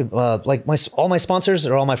you. Dude, like all my sponsors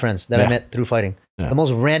are all my friends that I met through fighting. Yeah. The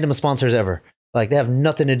most random sponsors ever. Like they have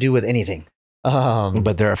nothing to do with anything.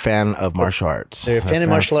 But they're a fan of martial arts. They're a fan of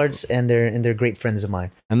martial arts, and they're great friends of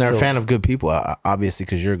mine. And they're a fan of good people, obviously,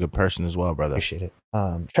 because you're a good person as well, brother. Appreciate it.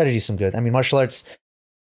 Try to do some good. I mean, martial arts.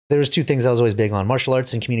 There was two things I was always big on: martial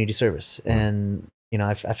arts and community service. And you know,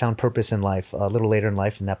 I found purpose in life a little later in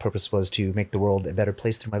life, and that purpose was to make the world a better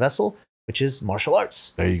place through my vessel, which is martial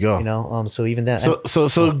arts. There you go. You know, so even that.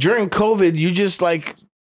 So during COVID, you just like.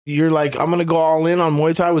 You're like, I'm gonna go all in on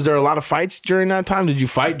Muay Thai. Was there a lot of fights during that time? Did you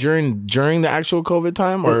fight during the actual COVID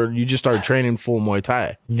time, or you just started training full Muay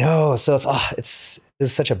Thai? No, so this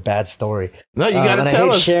is such a bad story. No, you gotta tell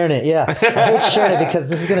us. I hate sharing it. Yeah, I hate sharing it because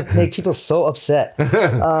this is gonna make people so upset.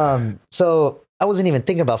 So I wasn't even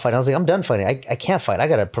thinking about fighting. I was like, I'm done fighting. I can't fight. I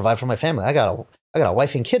gotta provide for my family. I got a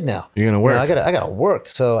wife and kid now. You're gonna work. You know, I gotta work.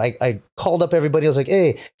 So I called up everybody. I was like,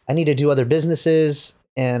 hey, I need to do other businesses,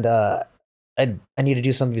 and I need to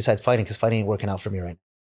do something besides fighting because fighting ain't working out for me right now.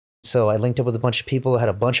 So I linked up with a bunch of people, had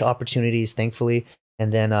a bunch of opportunities, thankfully.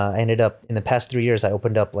 And then I ended up, in the past 3 years, I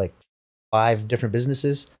opened up like 5 different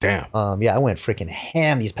businesses. Damn. Yeah, I went freaking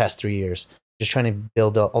ham these past 3 years, just trying to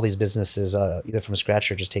build all these businesses either from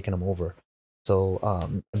scratch or just taking them over. So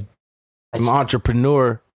some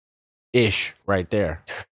entrepreneur-ish right there.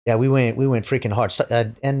 Yeah, we went freaking hard.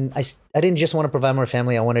 And I didn't just want to provide more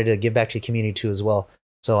family. I wanted to give back to the community too as well.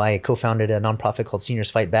 So I co-founded a nonprofit called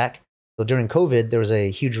Seniors Fight Back. So during COVID, there was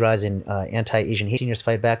a huge rise in anti-Asian hate. Seniors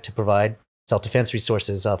Fight Back to provide self-defense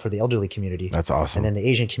resources for the elderly community. That's awesome. And then the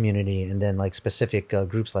Asian community, and then like specific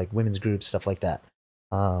groups like women's groups, stuff like that.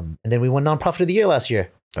 And then we won Nonprofit of the Year last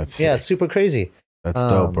year. That's super crazy. That's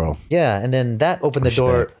dope, bro. Yeah, and then that opened the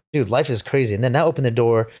door. Dude, life is crazy. And then that opened the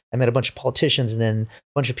door. I met a bunch of politicians, and then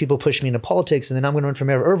a bunch of people pushed me into politics, and then I'm going to run for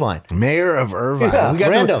mayor of Irvine. Mayor of Irvine. Yeah,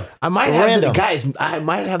 random. I might have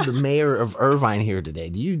the mayor of Irvine here today.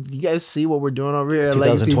 Do you guys see what we're doing over here at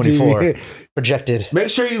 2024 projected. Make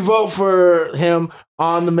sure you vote for him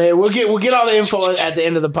on the mayor. We'll get all the info at the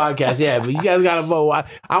end of the podcast. Yeah, but you guys got to vote.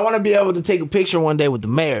 I want to be able to take a picture one day with the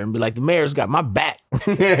mayor and be like, the mayor's got my back.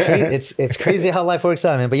 It's crazy how life works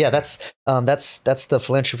out, man. But yeah, that's the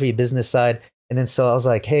philanthropy business side. And then so I was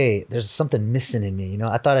like, hey, there's something missing in me. You know,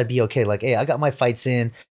 I thought I'd be okay. Like, hey, I got my fights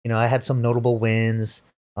in. You know, I had some notable wins.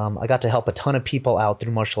 I got to help a ton of people out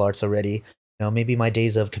through martial arts already. You know, maybe my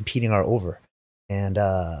days of competing are over. And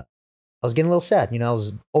I was getting a little sad. You know, I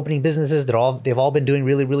was opening businesses. They've all been doing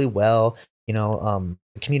really, really well. You know,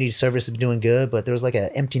 community service has been doing good, but there was like an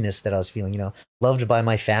emptiness that I was feeling. You know, loved by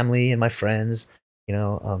my family and my friends. You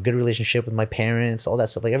know, good relationship with my parents, all that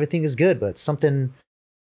stuff. Like everything is good, but something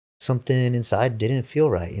inside didn't feel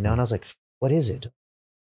right. You know, and I was like, what is it? Am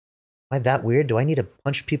I that weird? Do I need to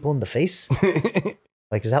punch people in the face?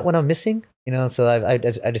 Like, is that what I'm missing? You know, so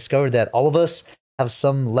I discovered that all of us have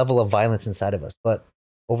some level of violence inside of us, but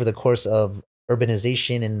over the course of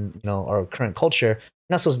urbanization and, you know, our current culture,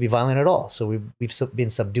 we're not supposed to be violent at all. So we've been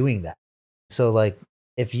subduing that. So like,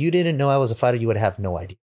 if you didn't know I was a fighter, you would have no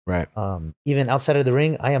idea. Right. Even outside of the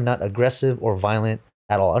ring, I am not aggressive or violent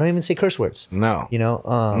at all. I don't even say curse words. No. You know?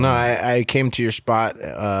 No, I came to your spot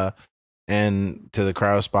and to the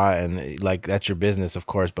crowd spot, and like, that's your business, of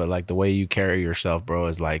course, but like the way you carry yourself, bro,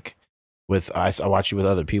 is like, I watch you with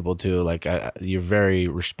other people too. Like you're very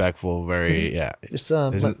respectful, very Just,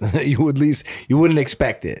 you wouldn't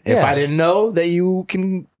expect it if I didn't know that you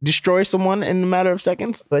can destroy someone in a matter of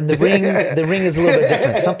seconds. But in the ring is a little bit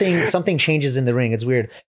different. Something changes in the ring. It's weird.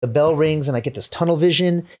 The bell rings and I get this tunnel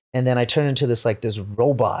vision, and then I turn into this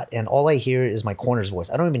robot, and all I hear is my corner's voice.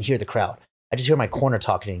 I don't even hear the crowd. I just hear my corner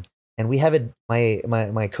talking. And we have it.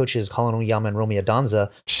 My coaches, Colin Oyama and Romy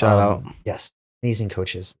Adanza. Shout out. Yes. Amazing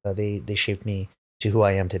coaches. They shaped me to who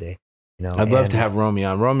I am today. You know, I'd love to have Romy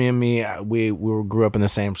on. Romy and me, we grew up in the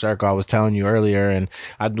same circle. I was telling you earlier, and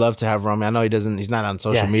I'd love to have Romy. I know he's not on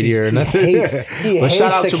social media or nothing. He hates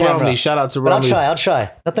shout out the to camera. Romy. Shout out to Romy. But I'll try.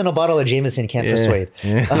 Nothing a bottle of Jameson can't persuade.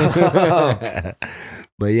 Yeah.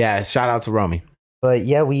 But yeah, shout out to Romy. But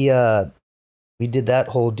yeah, we did that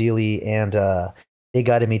whole dealie, and they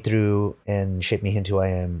guided me through and shaped me into who I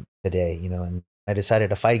am today. You know, and I decided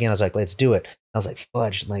to fight again. I was like, let's do it. I was like,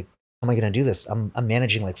 fudge, like, how am I going to do this? I'm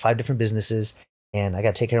managing like 5 different businesses, and I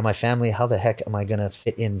got to take care of my family. How the heck am I going to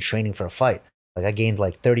fit in training for a fight? Like I gained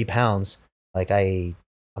like 30 pounds. Like I'm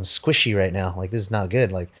squishy right now. Like this is not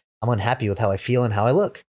good. Like I'm unhappy with how I feel and how I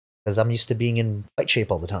look because I'm used to being in fight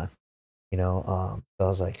shape all the time. You know, so I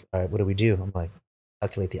was like, all right, what do we do? I'm like,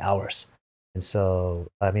 calculate the hours. And so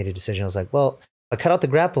I made a decision. I was like, well, if I cut out the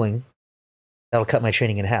grappling, that'll cut my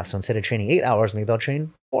training in half. So instead of training 8 hours, maybe I'll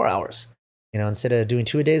train 4 hours. You know, instead of doing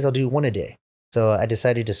 2 a days, I'll do 1 a day. So I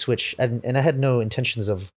decided to switch, and I had no intentions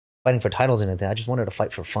of fighting for titles and anything. I just wanted to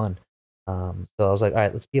fight for fun. So I was like, all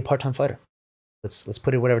right, let's be a part-time fighter. Let's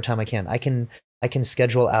put in whatever time I can. I can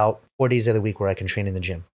schedule out 4 days of the week where I can train in the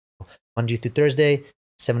gym. Monday through Thursday,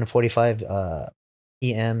 7:45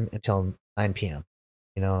 p.m. until 9 p.m.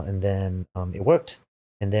 You know, and then it worked.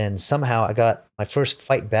 And then somehow I got my first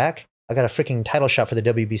fight back. I got a freaking title shot for the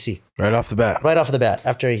WBC. Right off the bat. Right off the bat,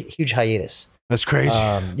 after a huge hiatus. That's crazy.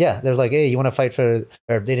 Yeah, they were like, hey, you want to fight for,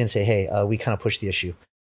 or they didn't say, hey, we kind of pushed the issue.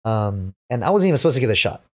 And I wasn't even supposed to get the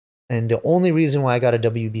shot. And the only reason why I got a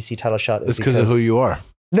WBC title shot is because of who you are.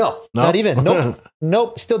 No, not even. Nope.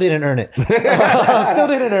 Nope. Still didn't earn it. Still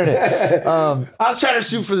didn't earn it. I was trying to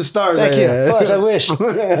shoot for the stars. Thank you. Fudge, I wish.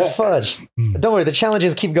 Fudge. Don't worry. The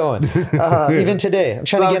challenges keep going. Even today. I'm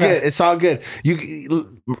trying to get it. It's all good. You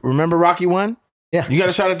remember Rocky 1? Yeah. You got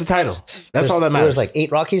a shot at the title. That's all that matters. There's like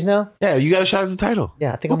 8 Rockies now? Yeah, you got a shot at the title.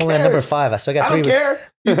 Yeah, I think I'm only at number 5. So I got 3. I don't care.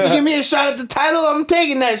 You can give me a shot at the title, I'm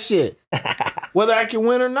taking that shit. Whether I can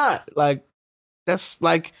win or not. Like, that's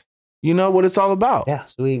like, you know what it's all about. Yeah,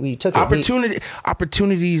 so we took it.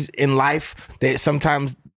 Opportunities in life, they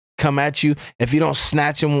sometimes come at you. If you don't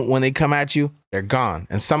snatch them when they come at you, they're gone.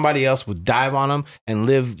 And somebody else would dive on them and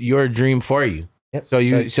live your dream for you. Yep.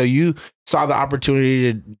 So you saw the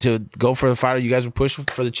opportunity to go for the fight. You guys were pushing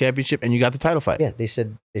for the championship, and you got the title fight. Yeah, they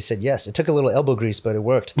said yes. It took a little elbow grease, but it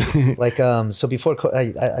worked. Like so before,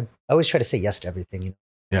 I always try to say yes to everything. You know?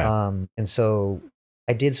 Yeah. And so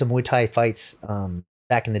I did some Muay Thai fights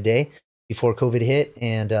back in the day before COVID hit,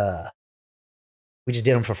 and we just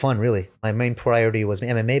did them for fun. Really, my main priority was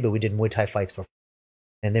MMA, but we did Muay Thai fights for fun.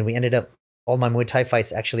 And then we ended up all my Muay Thai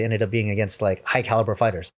fights actually ended up being against like high caliber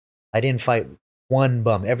fighters. I didn't fight one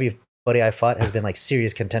bum. Everybody I fought has been like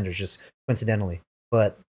serious contenders, just coincidentally.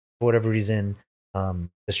 But for whatever reason, the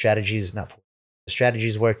strategies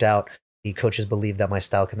worked out. The coaches believed that my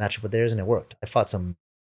style could match up with theirs, and it worked. I fought some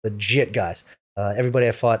legit guys. Everybody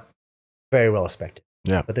I fought, very well respected.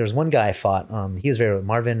 Yeah. But there was one guy I fought. He was very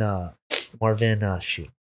Marvin. Shoot,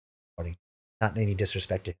 not any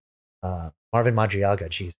disrespect to him. Marvin Madriaga.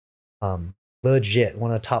 Geez, legit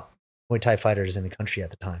one of the top Muay Thai fighters in the country at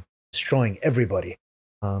the time, destroying everybody.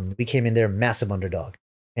 We came in there massive underdog,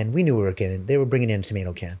 and we knew we were getting. They were bringing in a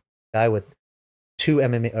tomato can guy with 2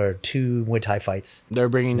 MMA or 2 Muay Thai fights. They're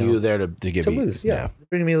bringing you there to give to you, lose. Yeah, they're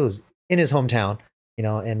bringing me to lose in his hometown. You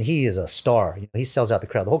know, and he is a star. You know, he sells out the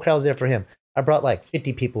crowd. The whole crowd was there for him. I brought like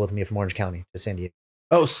 50 people with me from Orange County to San Diego.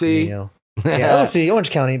 Oh, see, you know, yeah, oh, see, Orange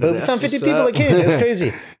County, but we found 50 people that came. It's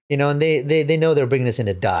crazy, you know, and they know they're bringing us in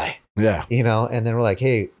to die. Yeah, you know, and then we're like,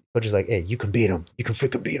 hey, coach is like, hey, you can beat him. You can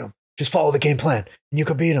freaking beat him. Just follow the game plan, and you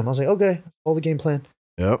can beat him. I was like, okay, follow the game plan.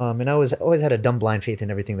 Yep. And I always had a dumb blind faith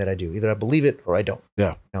in everything that I do. Either I believe it or I don't.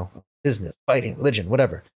 Yeah. You know, business, fighting, religion,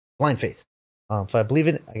 whatever. Blind faith. If I believe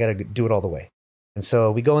it, I got to do it all the way. And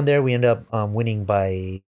so we go in there, we end up winning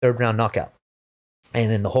by 3rd round knockout. And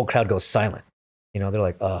then the whole crowd goes silent. You know, they're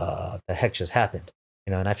like, the heck just happened?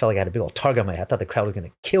 You know, and I felt like I had a big old target on my head. I thought the crowd was going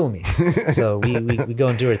to kill me. So we go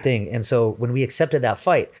and do our thing. And so when we accepted that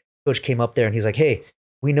fight, coach came up there and he's like, hey,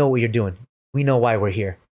 we know what you're doing. We know why we're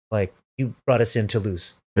here. Like, you brought us in to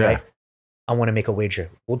lose, right? I want to make a wager.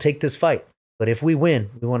 We'll take this fight. But if we win,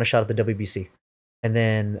 we want a shot at the WBC. And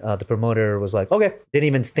then the promoter was like, okay, didn't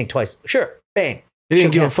even think twice. Sure, bang. He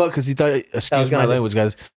didn't give a fuck because he thought, excuse my language,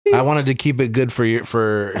 guys. I wanted to keep it good for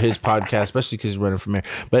his podcast, especially because he's running for mayor.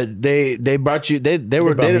 But they brought you, they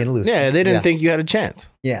didn't think you had a chance.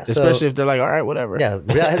 Yeah. Especially if they're like, all right, whatever. Yeah.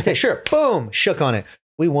 Sure. Boom. Shook on it.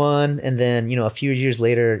 We won. And then, you know, a few years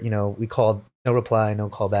later, you know, we called, no reply, no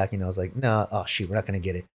call back. You know, I was like, no, oh shoot, we're not going to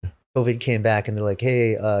get it. COVID came back and they're like,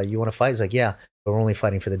 hey, you want to fight? He's like, yeah, but we're only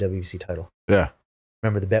fighting for the WBC title. Yeah.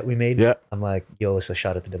 Remember the bet we made? Yeah. I'm like, yo, it's a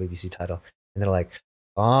shot at the WBC title. And they're like,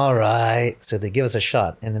 all right. So they give us a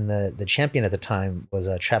shot. And then the champion at the time was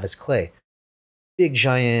Travis Clay. Big,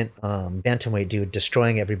 giant bantamweight dude,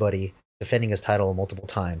 destroying everybody, defending his title multiple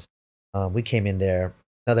times. We came in there,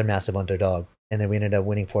 another massive underdog. And then we ended up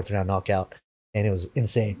winning 4th round knockout. And it was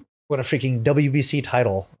insane. What a freaking WBC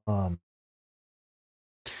title.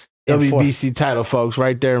 WBC title, folks,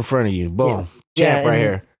 right there in front of you. Boom. Champ right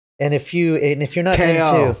here. And if you're not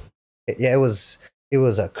into, yeah, it was it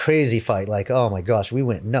was a crazy fight. Like, oh my gosh, we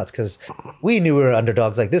went nuts because we knew we were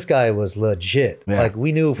underdogs. Like, this guy was legit. Yeah. Like,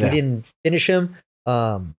 we knew if we didn't finish him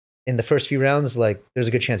in the first few rounds, like, there's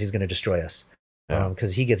a good chance he's going to destroy us.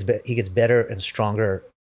 Because he gets better and stronger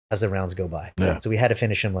as the rounds go by. Yeah. So we had to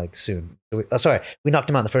finish him like soon. So we knocked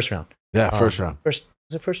him out in the first round. Yeah, first round. Was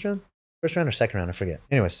it first round? First round or second round? I forget.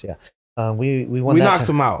 Anyways, yeah. We won. We that knocked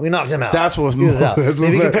him out. We knocked him out. That's what he was out.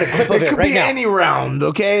 Maybe we can put a clip of it could right be now. any round,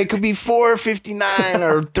 okay? It could be 4:59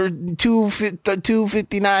 or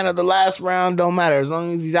 2:59 of the last round. Don't matter. As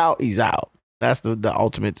long as he's out, he's out. That's the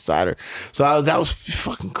ultimate decider. So that was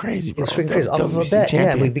fucking crazy, bro. It was freaking crazy. Off of a bet,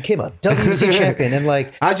 yeah, we became a WBC champion, and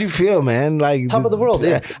like, how'd you feel, man? Like top of the world.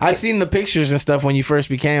 Yeah, I seen the pictures and stuff when you first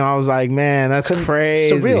became. I was like, man, that's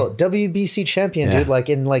crazy. Surreal. WBC champion, dude. Like,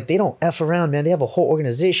 and like, they don't F around, man. They have a whole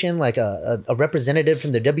organization. Like a representative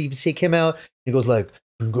from the WBC came out. He goes like,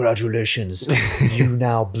 congratulations, you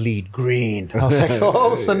now bleed green. I was like,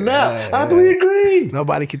 oh snap, I bleed green.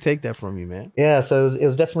 Nobody can take that from you, man. Yeah, so it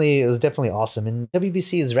was definitely awesome, and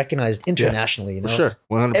WBC is recognized internationally. You know, sure,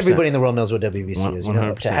 100%. Everybody in the world knows what WBC is. You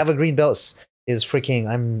know, 100%. to have a green belt is freaking.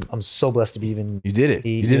 I'm so blessed to be even. You did it.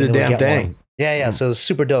 You did a damn thing. One. Yeah. So it's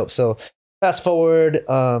super dope. So fast forward,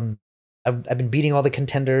 I've been beating all the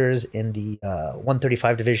contenders in the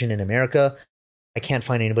 135 division in America. I can't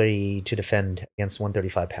find anybody to defend against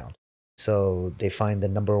 135 pound. So they find the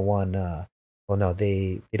number one. They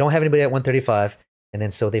don't have anybody at 135. And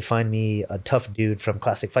then so they find me a tough dude from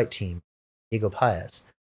Classic Fight Team, Diego Paez.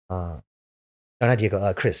 Not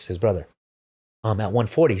Diego, Chris, his brother. At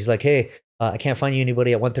 140. He's like, hey, I can't find you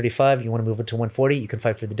anybody at 135. You want to move it to 140? You can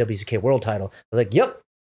fight for the WCK world title. I was like, yep.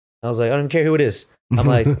 I was like, I don't even care who it is. I'm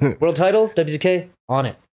like, world title, WCK, on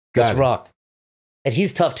it. Let's rock. And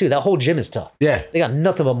he's tough too. That whole gym is tough. Yeah. They got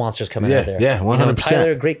nothing but monsters coming out there. Yeah, 100%. You know,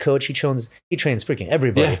 Tyler, great coach. He trains freaking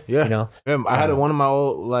everybody. Yeah. You know? I had one of my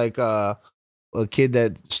old, like, a kid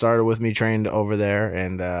that started with me, trained over there,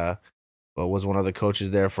 and was one of the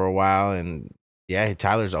coaches there for a while. And yeah,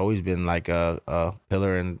 Tyler's always been like a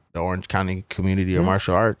pillar in the Orange County community of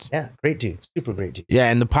martial arts. Yeah, great dude. Super great dude. Yeah,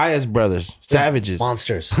 and the Paez brothers, savages.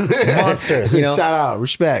 Monsters. Monsters, you know. Shout out,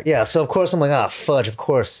 respect. Yeah, so of course I'm like, fudge, of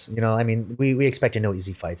course. You know, I mean, we expected no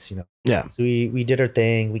easy fights, you know. Yeah. So we did our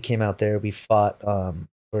thing. We came out there. We fought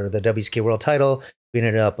for the WCK world title. We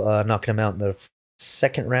ended up knocking him out in the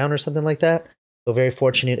second round or something like that. So very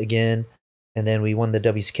fortunate again. And then we won the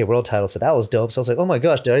WCK world title, so that was dope. So I was like, "Oh my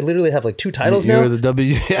gosh, did I literally have like 2 titles now?"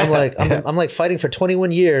 I'm like fighting for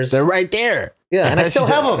 21 years. They're right there. Yeah, and I still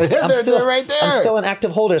have them. They're right there. I'm still an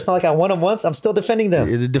active holder. It's not like I won them once. I'm still defending them.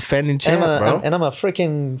 You're the defending champ, bro. And I'm a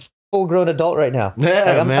freaking full-grown adult right now.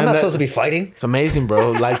 Yeah, like, man, I'm not supposed to be fighting. It's amazing,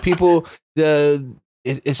 bro. Like people,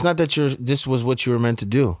 it's not that this was what you were meant to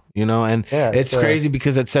do, you know. And it's crazy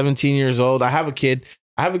because at 17 years old, I have a kid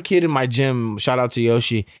in my gym. Shout out to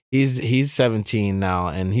Yoshi. He's 17 now,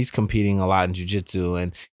 and he's competing a lot in jiu-jitsu,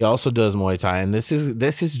 and he also does Muay Thai. And this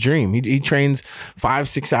is his dream. He trains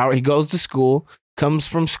 5-6 hours. He goes to school, comes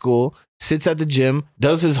from school, sits at the gym,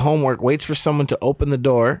 does his homework, waits for someone to open the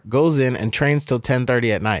door, goes in and trains till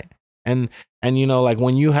 10:30 at night. And you know, like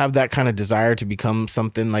when you have that kind of desire to become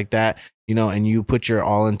something like that, you know, and you put your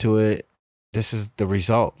all into it, this is the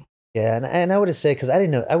result. Yeah, and I would say, because I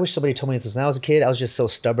didn't know, I wish somebody told me this. When I was a kid, I was just so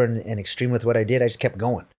stubborn and extreme with what I did. I just kept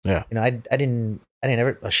going. Yeah. You know, I didn't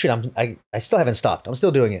ever, I still haven't stopped. I'm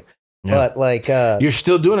still doing it. Yeah. But like, you're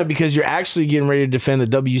still doing it because you're actually getting ready to defend the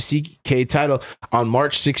WCK title on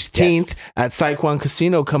March 16th at SYCAUN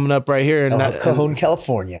Casino, coming up right here in CAJON,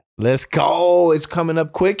 California. Let's go. It's coming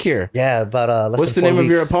up quick here. Yeah. About what's the name of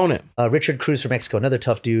your opponent? Richard Cruz from Mexico. Another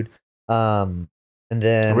tough dude. And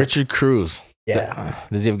then Richard Cruz. Yeah.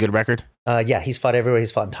 Does he have a good record? Yeah, he's fought everywhere.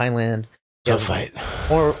 He's fought in Thailand. Tough fight.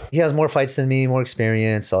 He has more fights than me, more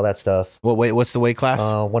experience, all that stuff. What's the weight class?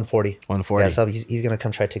 140. 140. Yeah, so he's gonna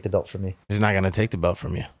come try to take the belt from me. He's not gonna take the belt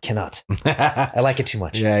from you. Cannot. I like it too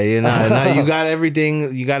much. Yeah, you know, you got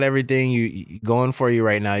everything. You got everything. You going for you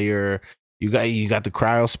right now. You got the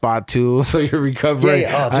cryo spot too, so you're recovering.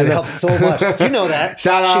 Yeah, oh, dude, it helps so much. You know that.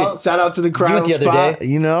 Shout out to the cryo spot. Other day.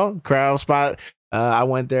 You know, cryo spot. I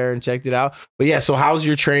went there and checked it out. But yeah, so how's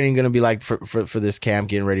your training going to be like for this camp,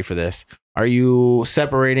 getting ready for this? Are you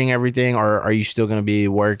separating everything, or are you still going to be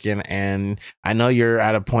working? And I know you're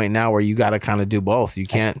at a point now where you got to kind of do both. You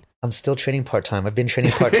can't. I'm still training part-time. I've been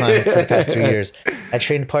training part-time for the past 3 years. I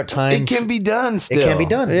trained part-time. It can be done still. It can be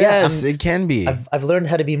done. Yes, it can be. I've learned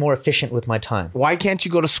how to be more efficient with my time. Why can't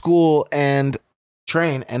you go to school and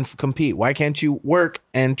train and compete? Why can't you work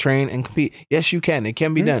and train and compete? Yes, you can. It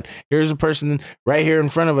can be done. Here's a person right here in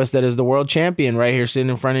front of us that is the world champion right here sitting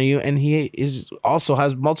in front of you, and he is also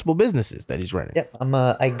has multiple businesses that he's running. Yep.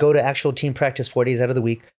 I go to actual team practice 4 days out of the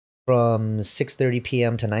week from 6:30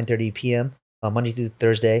 p.m. to 9:30 p.m. Monday through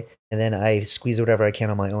Thursday, and then I squeeze whatever I can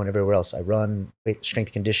on my own everywhere else. I run, weight,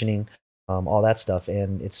 strength conditioning, all that stuff,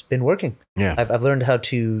 and it's been working. Yeah, I've learned how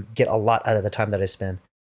to get a lot out of the time that I spend.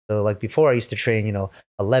 So like before, I used to train,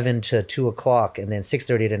 11 to 2 o'clock, and then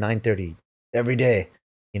 6:30 to 9:30 every day,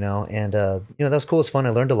 and that was cool. It's fun.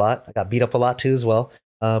 I learned a lot. I got beat up a lot too as well.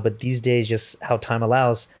 But these days, just how time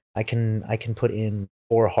allows, I can put in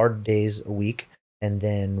 4 hard days a week, and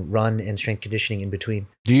then run and strength conditioning in between.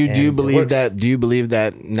 Do you believe that? Do you believe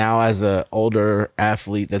that now, as an older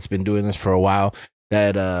athlete that's been doing this for a while,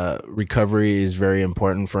 that recovery is very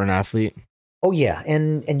important for an athlete? Oh yeah,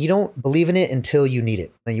 and you don't believe in it until you need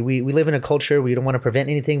it. Like we live in a culture where you don't want to prevent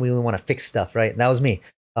anything. We only want to fix stuff, right? And that was me.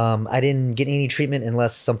 I didn't get any treatment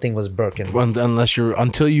unless something was broken.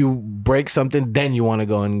 Until you break something, then you want to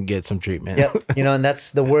go and get some treatment. Yep. And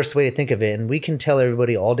that's the worst way to think of it. And we can tell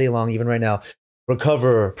everybody all day long, even right now,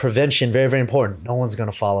 recover, prevention, very, very important. No one's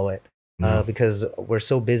going to follow it because we're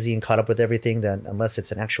so busy and caught up with everything that unless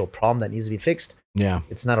it's an actual problem that needs to be fixed,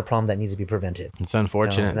 it's not a problem that needs to be prevented. It's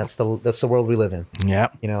unfortunate. That's the world we live in. Yeah.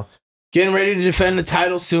 Getting ready to defend the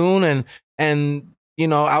title soon, and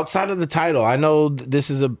outside of the title, I know this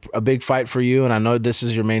is a big fight for you, and I know this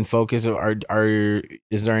is your main focus.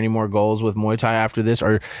 Is there any more goals with Muay Thai after this,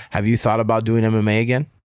 or have you thought about doing MMA again?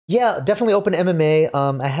 Yeah, definitely open MMA.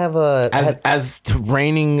 I have as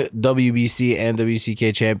reigning WBC and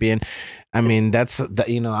WCK champion. I mean,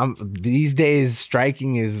 these days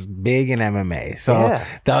striking is big in MMA. So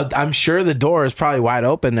I'm sure the door is probably wide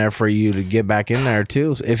open there for you to get back in there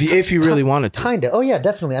too, if you really wanted to. Kinda. Oh yeah,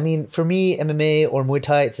 definitely. I mean, for me, MMA or Muay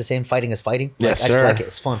Thai, it's the same. Fighting is fighting. Yes, I just like it.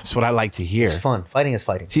 It's fun. That's what I like to hear. It's fun. Fighting is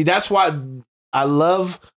fighting. See, that's why I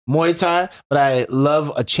love Muay Thai, but I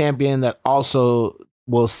love a champion that also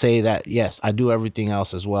will say that, yes, I do everything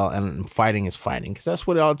else as well, and fighting is fighting, because that's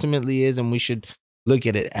what it ultimately is, and we should look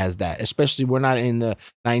at it as that. Especially, we're not in the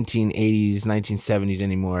 1980s, 1970s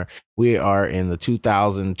anymore. We are in the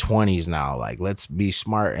 2020s now. Like, let's be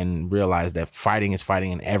smart and realize that fighting is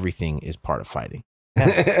fighting, and everything is part of fighting.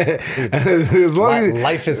 As long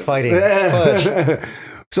life is fighting.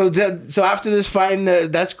 So after this fighting,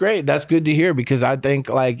 that's great. That's good to hear, because I think,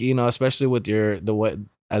 like, especially with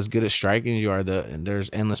as good at striking as you are, there's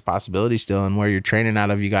endless possibilities still, and where you're training out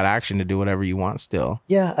of, you got action to do whatever you want still.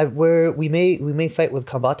 Yeah, where we may fight with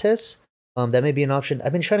combates. That may be an option.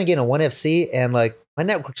 I've been trying to get in a 1FC, and like my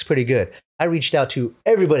network's pretty good. I reached out to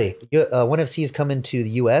everybody. 1FC is coming to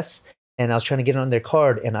the US, and I was trying to get on their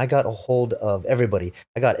card, and I got a hold of everybody.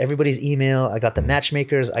 I got everybody's email. I got the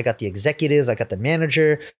matchmakers. I got the executives. I got the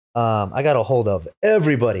manager. I got a hold of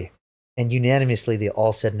everybody, and unanimously they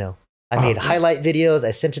all said no. I made highlight videos.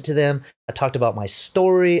 I sent it to them. I talked about my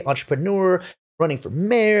story, entrepreneur, running for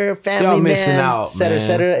mayor, family man, et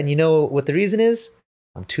cetera. And you know what the reason is?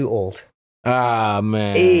 I'm too old. Ah,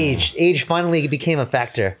 man. Age finally became a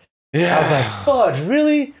factor. Yeah. I was like, fudge,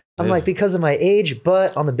 really? I'm like, because of my age,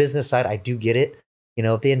 but on the business side, I do get it.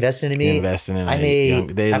 If they invested in me,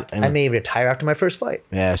 I may retire after my first fight.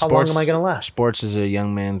 Yeah. How long am I going to last? Sports is a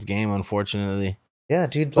young man's game, unfortunately. Yeah,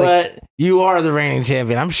 dude. But you are the reigning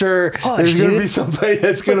champion. I'm sure there's going to be somebody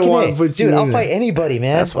that's going to want to put you in. Dude, I'll fight anybody,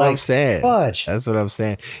 man. That's what I'm saying. Fudge. That's what I'm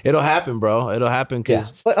saying. It'll happen, bro. It'll happen.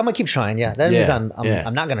 But I'm going to keep trying. Yeah, that means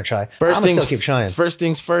I'm not going to try. I'm going to still keep trying. First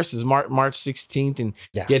things first is March 16th, and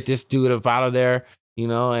get this dude up out of there,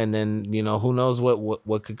 and then, who knows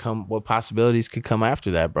what could come, what possibilities could come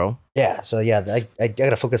after that, bro. Yeah. So, I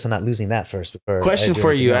got to focus on not losing that first. Question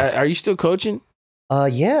for you. Are you still coaching?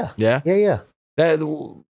 Yeah. Yeah.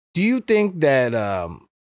 Do you think that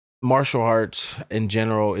martial arts in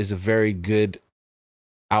general is a very good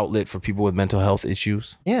outlet for people with mental health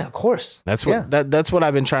issues? Yeah, of course. That's what that's what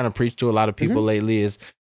I've been trying to preach to a lot of people lately. Is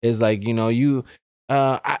like, I'm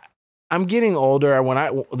getting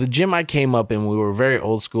older. The gym I came up in, we were very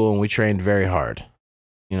old school and we trained very hard.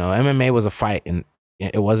 MMA was a fight, and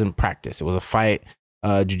it wasn't practice. It was a fight.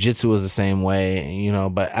 Jiu-jitsu was the same way.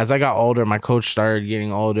 But as I got older, my coach started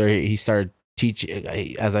getting older. He started teaching.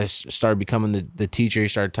 As I started becoming the teacher, he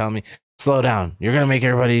started telling me, slow down. You're gonna make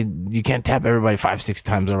everybody. You can't tap everybody 5-6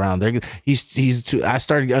 times around. I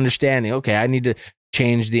started understanding. Okay, I need to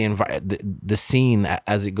change the scene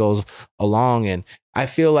as it goes along. And I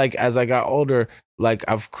feel like as I got older, like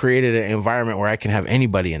I've created an environment where I can have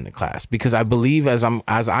anybody in the class, because I believe as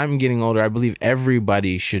I'm getting older, I believe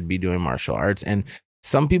everybody should be doing martial arts, and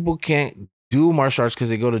some people can't do martial arts because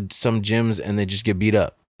they go to some gyms and they just get beat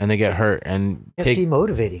up and they get hurt and It's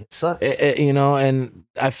demotivating. It sucks. you know, and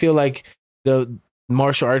I feel like the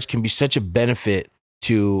martial arts can be such a benefit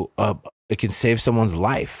to it can save someone's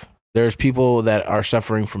life. There's people that are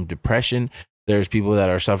suffering from depression. There's people that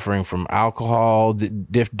are suffering from alcohol,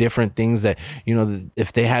 different things that, you know,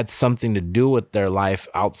 if they had something to do with their life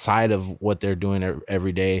outside of what they're doing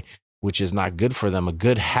every day, which is not good for them, a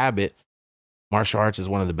good habit, martial arts is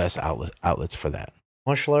one of the best outlets for that.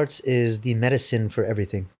 Martial arts is the medicine for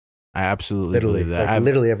everything. I absolutely believe that. Like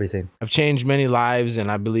literally everything. I've changed many lives, and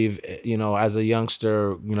I believe, you know, as a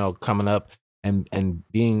youngster, you know, coming up and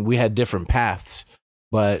being, we had different paths,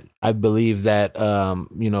 but I believe that,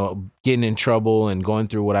 you know, getting in trouble and going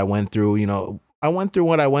through what I went through, you know, I went through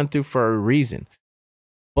what I went through for a reason,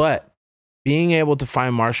 but being able to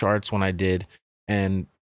find martial arts when I did, and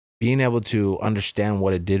being able to understand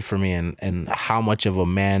what it did for me and how much of a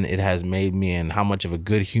man it has made me and how much of a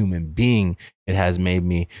good human being it has made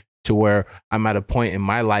me, to where I'm at a point in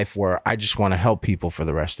my life where I just want to help people for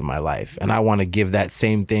the rest of my life. And I want to give that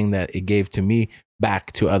same thing that it gave to me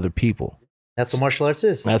back to other people. That's what martial arts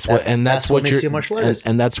is. That's what makes you a martial artist.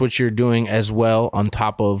 And that's what you're doing as well, on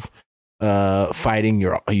top of fighting.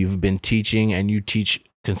 You've been teaching, and you teach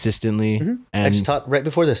consistently. Mm-hmm. And I just taught right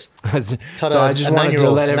before this. So I just wanted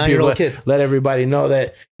to let everybody know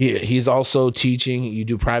that he's also teaching. You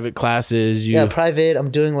do private classes. Yeah, private.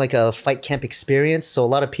 I'm doing like a fight camp experience. So a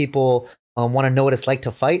lot of people want to know what it's like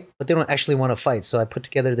to fight, but they don't actually want to fight. So I put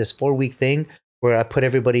together this 4-week thing where I put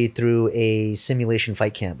everybody through a simulation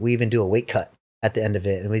fight camp. We even do a weight cut at the end of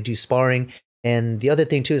it, and we do sparring. And the other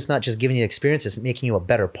thing too, it's not just giving you experience; it's making you a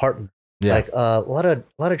better partner. Yeah. Like a lot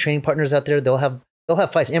of training partners out there, they'll have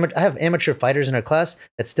fights. I have amateur fighters in our class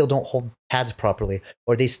that still don't hold pads properly,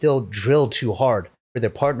 or they still drill too hard for their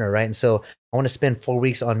partner, right? And so I want to spend 4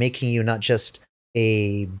 weeks on making you not just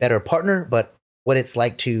a better partner, but what it's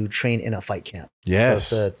like to train in a fight camp. Yes.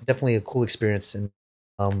 So it's definitely a cool experience, and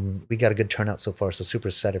we got a good turnout so far, so super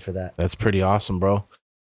excited for that. That's pretty awesome, bro.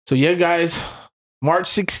 So yeah, guys, March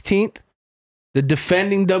 16th, the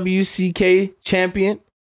defending WCK champion,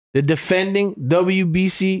 the defending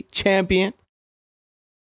WBC champion.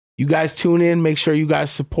 You guys tune in. Make sure you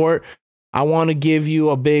guys support. I want to give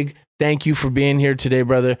you a big thank you for being here today,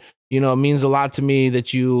 brother. You know, it means a lot to me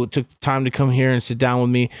that you took the time to come here and sit down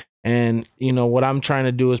with me. And, you know, what I'm trying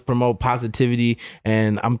to do is promote positivity,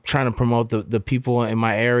 and I'm trying to promote the people in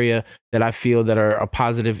my area that I feel that are a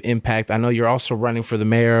positive impact. I know you're also running for the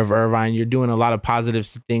mayor of Irvine. You're doing a lot of positive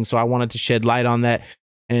things. So I wanted to shed light on that.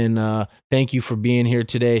 And thank you for being here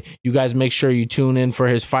today. You guys make sure you tune in for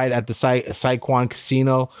his fight at the SYCAUN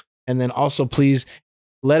Casino. And then also, please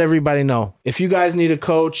let everybody know, if you guys need a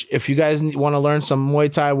coach, if you guys want to learn some Muay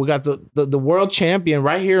Thai, we got the world champion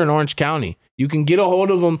right here in Orange County. You can get a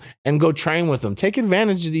hold of him and go train with him. Take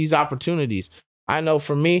advantage of these opportunities. I know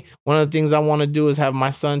for me, one of the things I want to do is have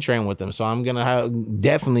my son train with him. So I'm going to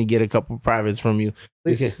definitely get a couple privates from you.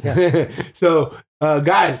 Please, yeah. So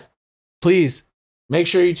guys, please, make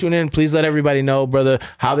sure you tune in. Please let everybody know, brother,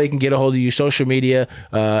 how they can get a hold of you, social media,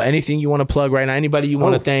 anything you want to plug right now, anybody you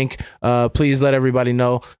want to thank, please let everybody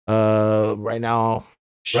know right now.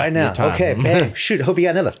 Right now. Okay, man. Shoot, hope you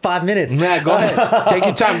got another 5 minutes. Yeah, go ahead. Take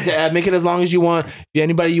your time. Make it as long as you want.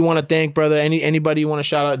 Anybody you want to thank, brother, anybody you want to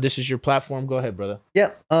shout out, this is your platform. Go ahead, brother.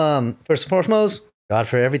 Yeah. First and foremost, God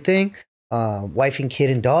for everything. Wife and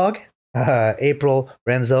kid and dog. April,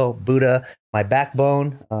 Renzo, Buddha, my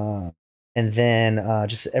backbone. And then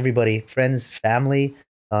just everybody, friends, family,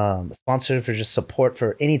 sponsor for just support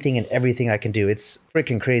for anything and everything I can do. It's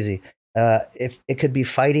freaking crazy. If it could be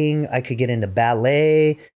fighting, I could get into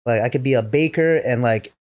ballet, like I could be a baker, and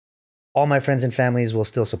like all my friends and families will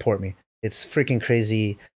still support me. It's freaking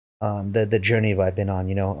crazy. The journey I've been on,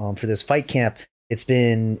 you know, for this fight camp, it's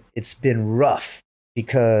been rough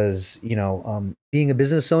because, you know, being a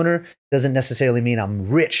business owner doesn't necessarily mean I'm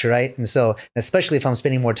rich, right? And so, especially if I'm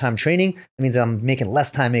spending more time training, it means I'm making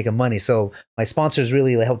less time making money. So my sponsors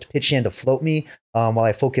really helped pitch in to float me while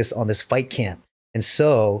I focus on this fight camp. And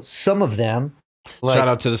so some of them, like, shout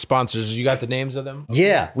out to the sponsors. You got the names of them?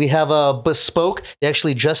 Yeah, we have a Bespoke. They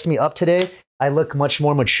actually dressed me up today. I look much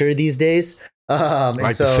more mature these days.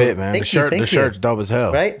 Like the fit, man. The shirt's dope as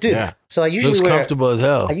hell, right, dude? Yeah. So I usually looks comfortable as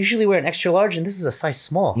hell. I usually wear an extra large, and this is a size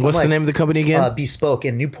small. What's the name of the company again? Bespoke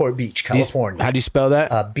in Newport Beach, California. How do you spell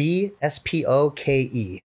that?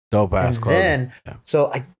 BSPOKE. Dope ass. And then,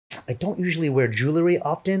 so I don't usually wear jewelry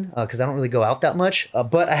often because I don't really go out that much.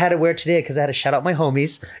 But I had to wear it today because I had to shout out my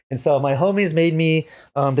homies. And so my homies made me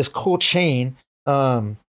this cool chain.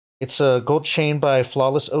 It's a gold chain by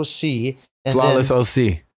Flawless OC. And Flawless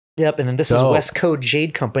OC. Yep, and then this Dope. is West Coast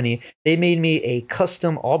Jade Company. They made me a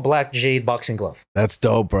custom all black jade boxing glove. That's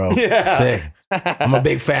dope, bro. Yeah. Sick. I'm a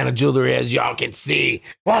big fan of jewelry, as y'all can see.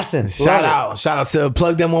 Boston. Shout out. So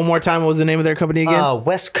plug them one more time. What was the name of their company again?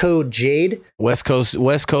 West Coast Jade. West Coast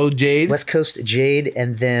Jade. West Coast Jade,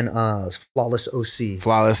 and then Flawless OC.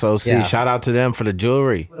 Flawless OC. Yeah. Shout out to them for the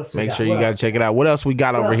jewelry. Make sure you got to check it out. What else we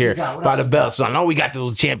got over here? By the belts. So I know we got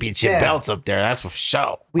those championship belts up there. That's for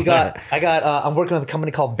sure. I'm working with a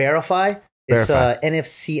company called Verify. It's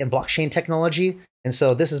NFC and blockchain technology. And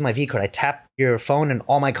so this is my V card. I tap your phone and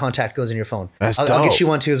all my contact goes in your phone. I'll get you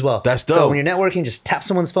one too as well. That's dope. So when you're networking, just tap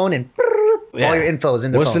someone's phone and all your info is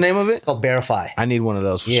in the phone. What's the name of it? It's called Verify. I need one of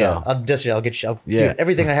those for sure. I'll get you. Dude,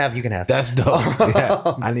 everything I have, you can have. That's dope.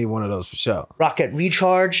 Yeah, I need one of those for sure. Rocket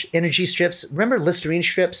Recharge energy strips. Remember Listerine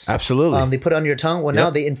strips? Absolutely. They put it under your tongue. Well,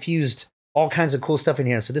 now they infused all kinds of cool stuff in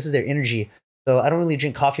here. So this is their energy. So I don't really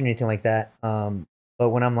drink coffee or anything like that. But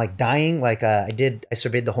when I'm like dying, like I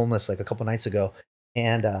surveyed the homeless like a couple nights ago,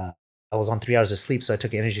 and I was on 3 hours of sleep, so I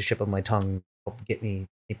took an energy strip on my tongue, it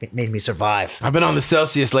made me survive. I've been on the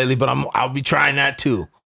Celsius lately, but I'll be trying that too.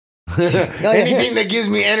 Anything that gives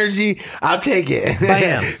me energy, I'll take it.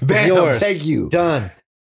 Bam, Bam, yours. thank you. Done.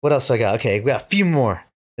 What else do I got? Okay, we got a few more.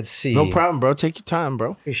 Let's see. No problem, bro. Take your time,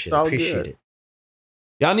 bro. Appreciate it.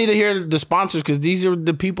 Y'all need to hear the sponsors because these are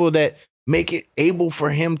the people that make it able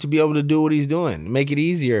for him to be able to do what he's doing. Make it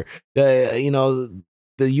easier. The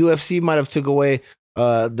UFC might have took away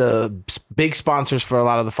the big sponsors for a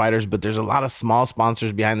lot of the fighters, but there's a lot of small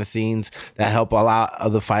sponsors behind the scenes that help a lot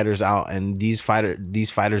of the fighters out, and these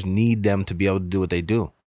fighters need them to be able to do what they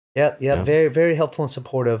do. Yep. Very, very helpful and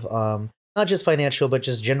supportive. Not just financial, but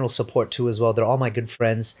just general support too as well. They're all my good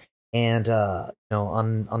friends. And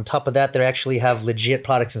on top of that, they actually have legit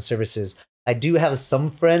products and services. I do have some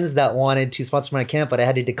friends that wanted to sponsor my camp, but I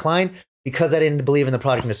had to decline because I didn't believe in the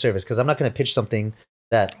product and the service. Because I'm not going to pitch something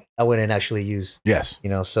that I wouldn't actually use. Yes.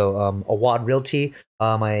 So Awad Realty,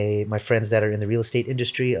 my friends that are in the real estate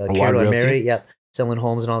industry, Carol and Mary, selling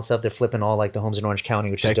homes and all that stuff. They're flipping all like the homes in Orange County,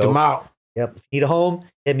 which is dope. Check them out. Yep. If you need a home,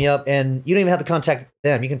 hit me up, and you don't even have to contact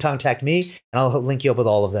them. You can contact me, and I'll link you up with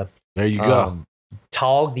all of them. There you go.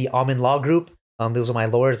 TALG, the Almond Law Group. Those are my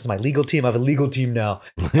lawyers. This is my legal team. I have a legal team now.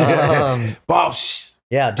 Boss.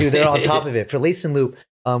 Yeah, dude, they're on top of it. For Lace and Loop,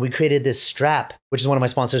 we created this strap, which is one of my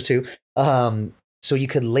sponsors too. So you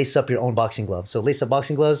could lace up your own boxing glove. So lace up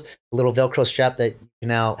boxing gloves, a little Velcro strap that you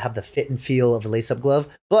now have the fit and feel of a lace up glove,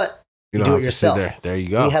 but you do it yourself. There you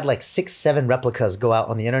go. We had like 6-7 replicas go out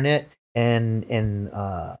on the internet, and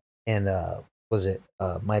was it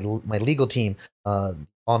my legal team,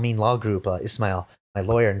 Amin Law Group, Ismail, my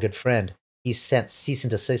lawyer and good friend. He sent cease and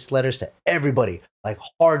desist letters to everybody, like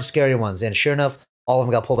hard, scary ones. And sure enough, all of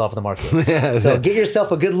them got pulled off the market. So get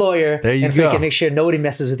yourself a good lawyer and freaking make sure nobody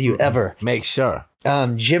messes with you ever. Make sure.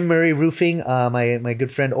 Jim Murray Roofing, my good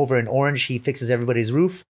friend over in Orange, he fixes everybody's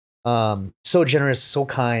roof. So generous, so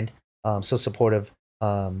kind, so supportive.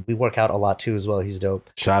 We work out a lot too as well. He's dope.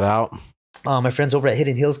 Shout out. My friends over at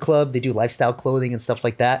Hidden Hills Club, they do lifestyle clothing and stuff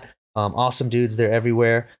like that. Awesome dudes. They're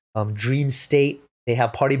everywhere. Dream State, they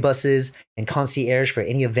have party buses and concierge for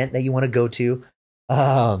any event that you want to go to.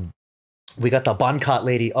 We got the Bon Cot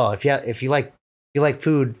lady. Oh, if you like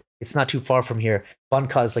food, it's not too far from here. Bon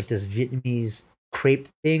Cot is like this Vietnamese crepe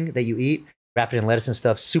thing that you eat, wrapped it in lettuce and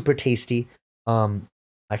stuff. Super tasty.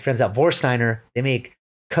 My friends at Vorsteiner, they make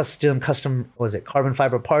custom, carbon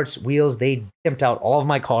fiber parts, wheels. They pimped out all of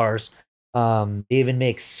my cars. They even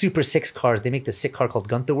make super sick cars. They make this sick car called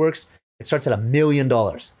Gunther Works. It starts at $1 million.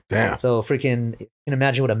 Damn. So freaking, you can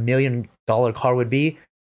imagine what $1 million car would be.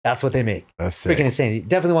 That's what they make. That's sick. Freaking insane. You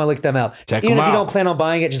definitely want to look them out. Even if you don't plan on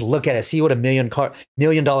buying it, just look at it. See what $1 million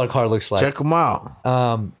car looks like. Check them out.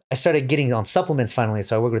 I started getting on supplements finally.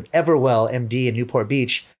 So I work with Everwell MD in Newport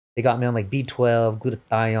Beach. They got me on like B12,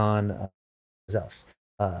 glutathione, what else?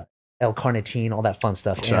 L-carnitine, all that fun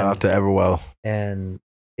stuff. Shout out to Everwell. And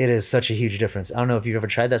it is such a huge difference. I don't know if you've ever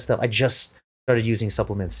tried that stuff. I just started using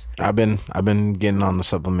supplements. I've been getting on the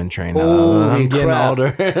supplement train. I'm getting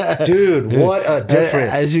older. Dude, what a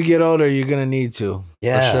difference. As you get older, you're going to need to.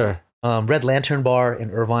 Yeah. For sure. Red Lantern Bar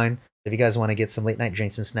in Irvine. If you guys want to get some late night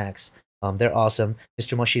drinks and snacks, they're awesome.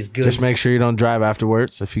 Mr. Mushy's Goods. Just make sure you don't drive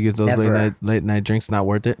afterwards. If you get those late night drinks, not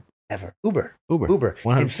worth it. Ever. Uber.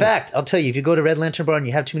 100%. In fact, I'll tell you, if you go to Red Lantern Bar and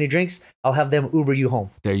you have too many drinks, I'll have them Uber you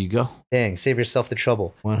home. There you go. Dang, save yourself the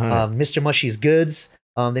trouble. 100. Mr. Mushy's Goods.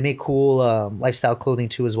 They make cool lifestyle clothing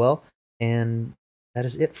too as well. And that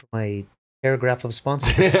is it for my paragraph of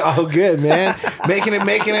sponsors. Oh, good, man. making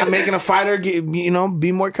a fighter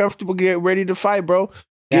be more comfortable, get ready to fight, bro.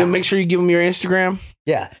 Make sure you give them your Instagram.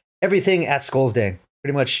 Yeah. Everything at Scolesdang.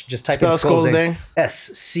 Pretty much just type Spell in Scolesdang.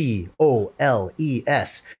 Scolesdang.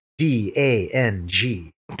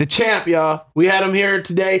 The champ, y'all. We had him here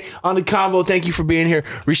today on the convo. Thank you for being here.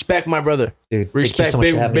 Respect, my brother. Dude, respect, thank you so much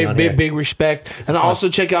for having me on here. big respect. And also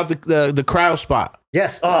check out the cryo spot.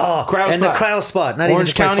 Yes. Oh, Cryo and spot. the cryo spot. Not Orange even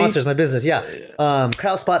just my County? sponsors, my business. Yeah.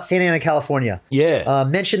 Cryo spot, Santa Ana, California. Yeah.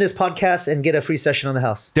 Mention this podcast and get a free session on the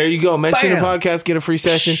house. There you go. Mention Bam. the podcast, get a free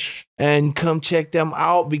session, and come check them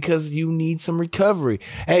out because you need some recovery.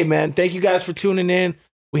 Hey, man, thank you guys for tuning in.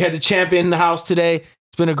 We had the champ in the house today.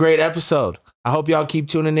 It's been a great episode. I hope y'all keep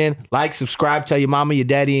tuning in. Like, subscribe, tell your mama, your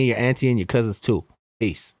daddy, and your auntie, and your cousins too.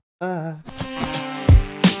 Peace. Bye.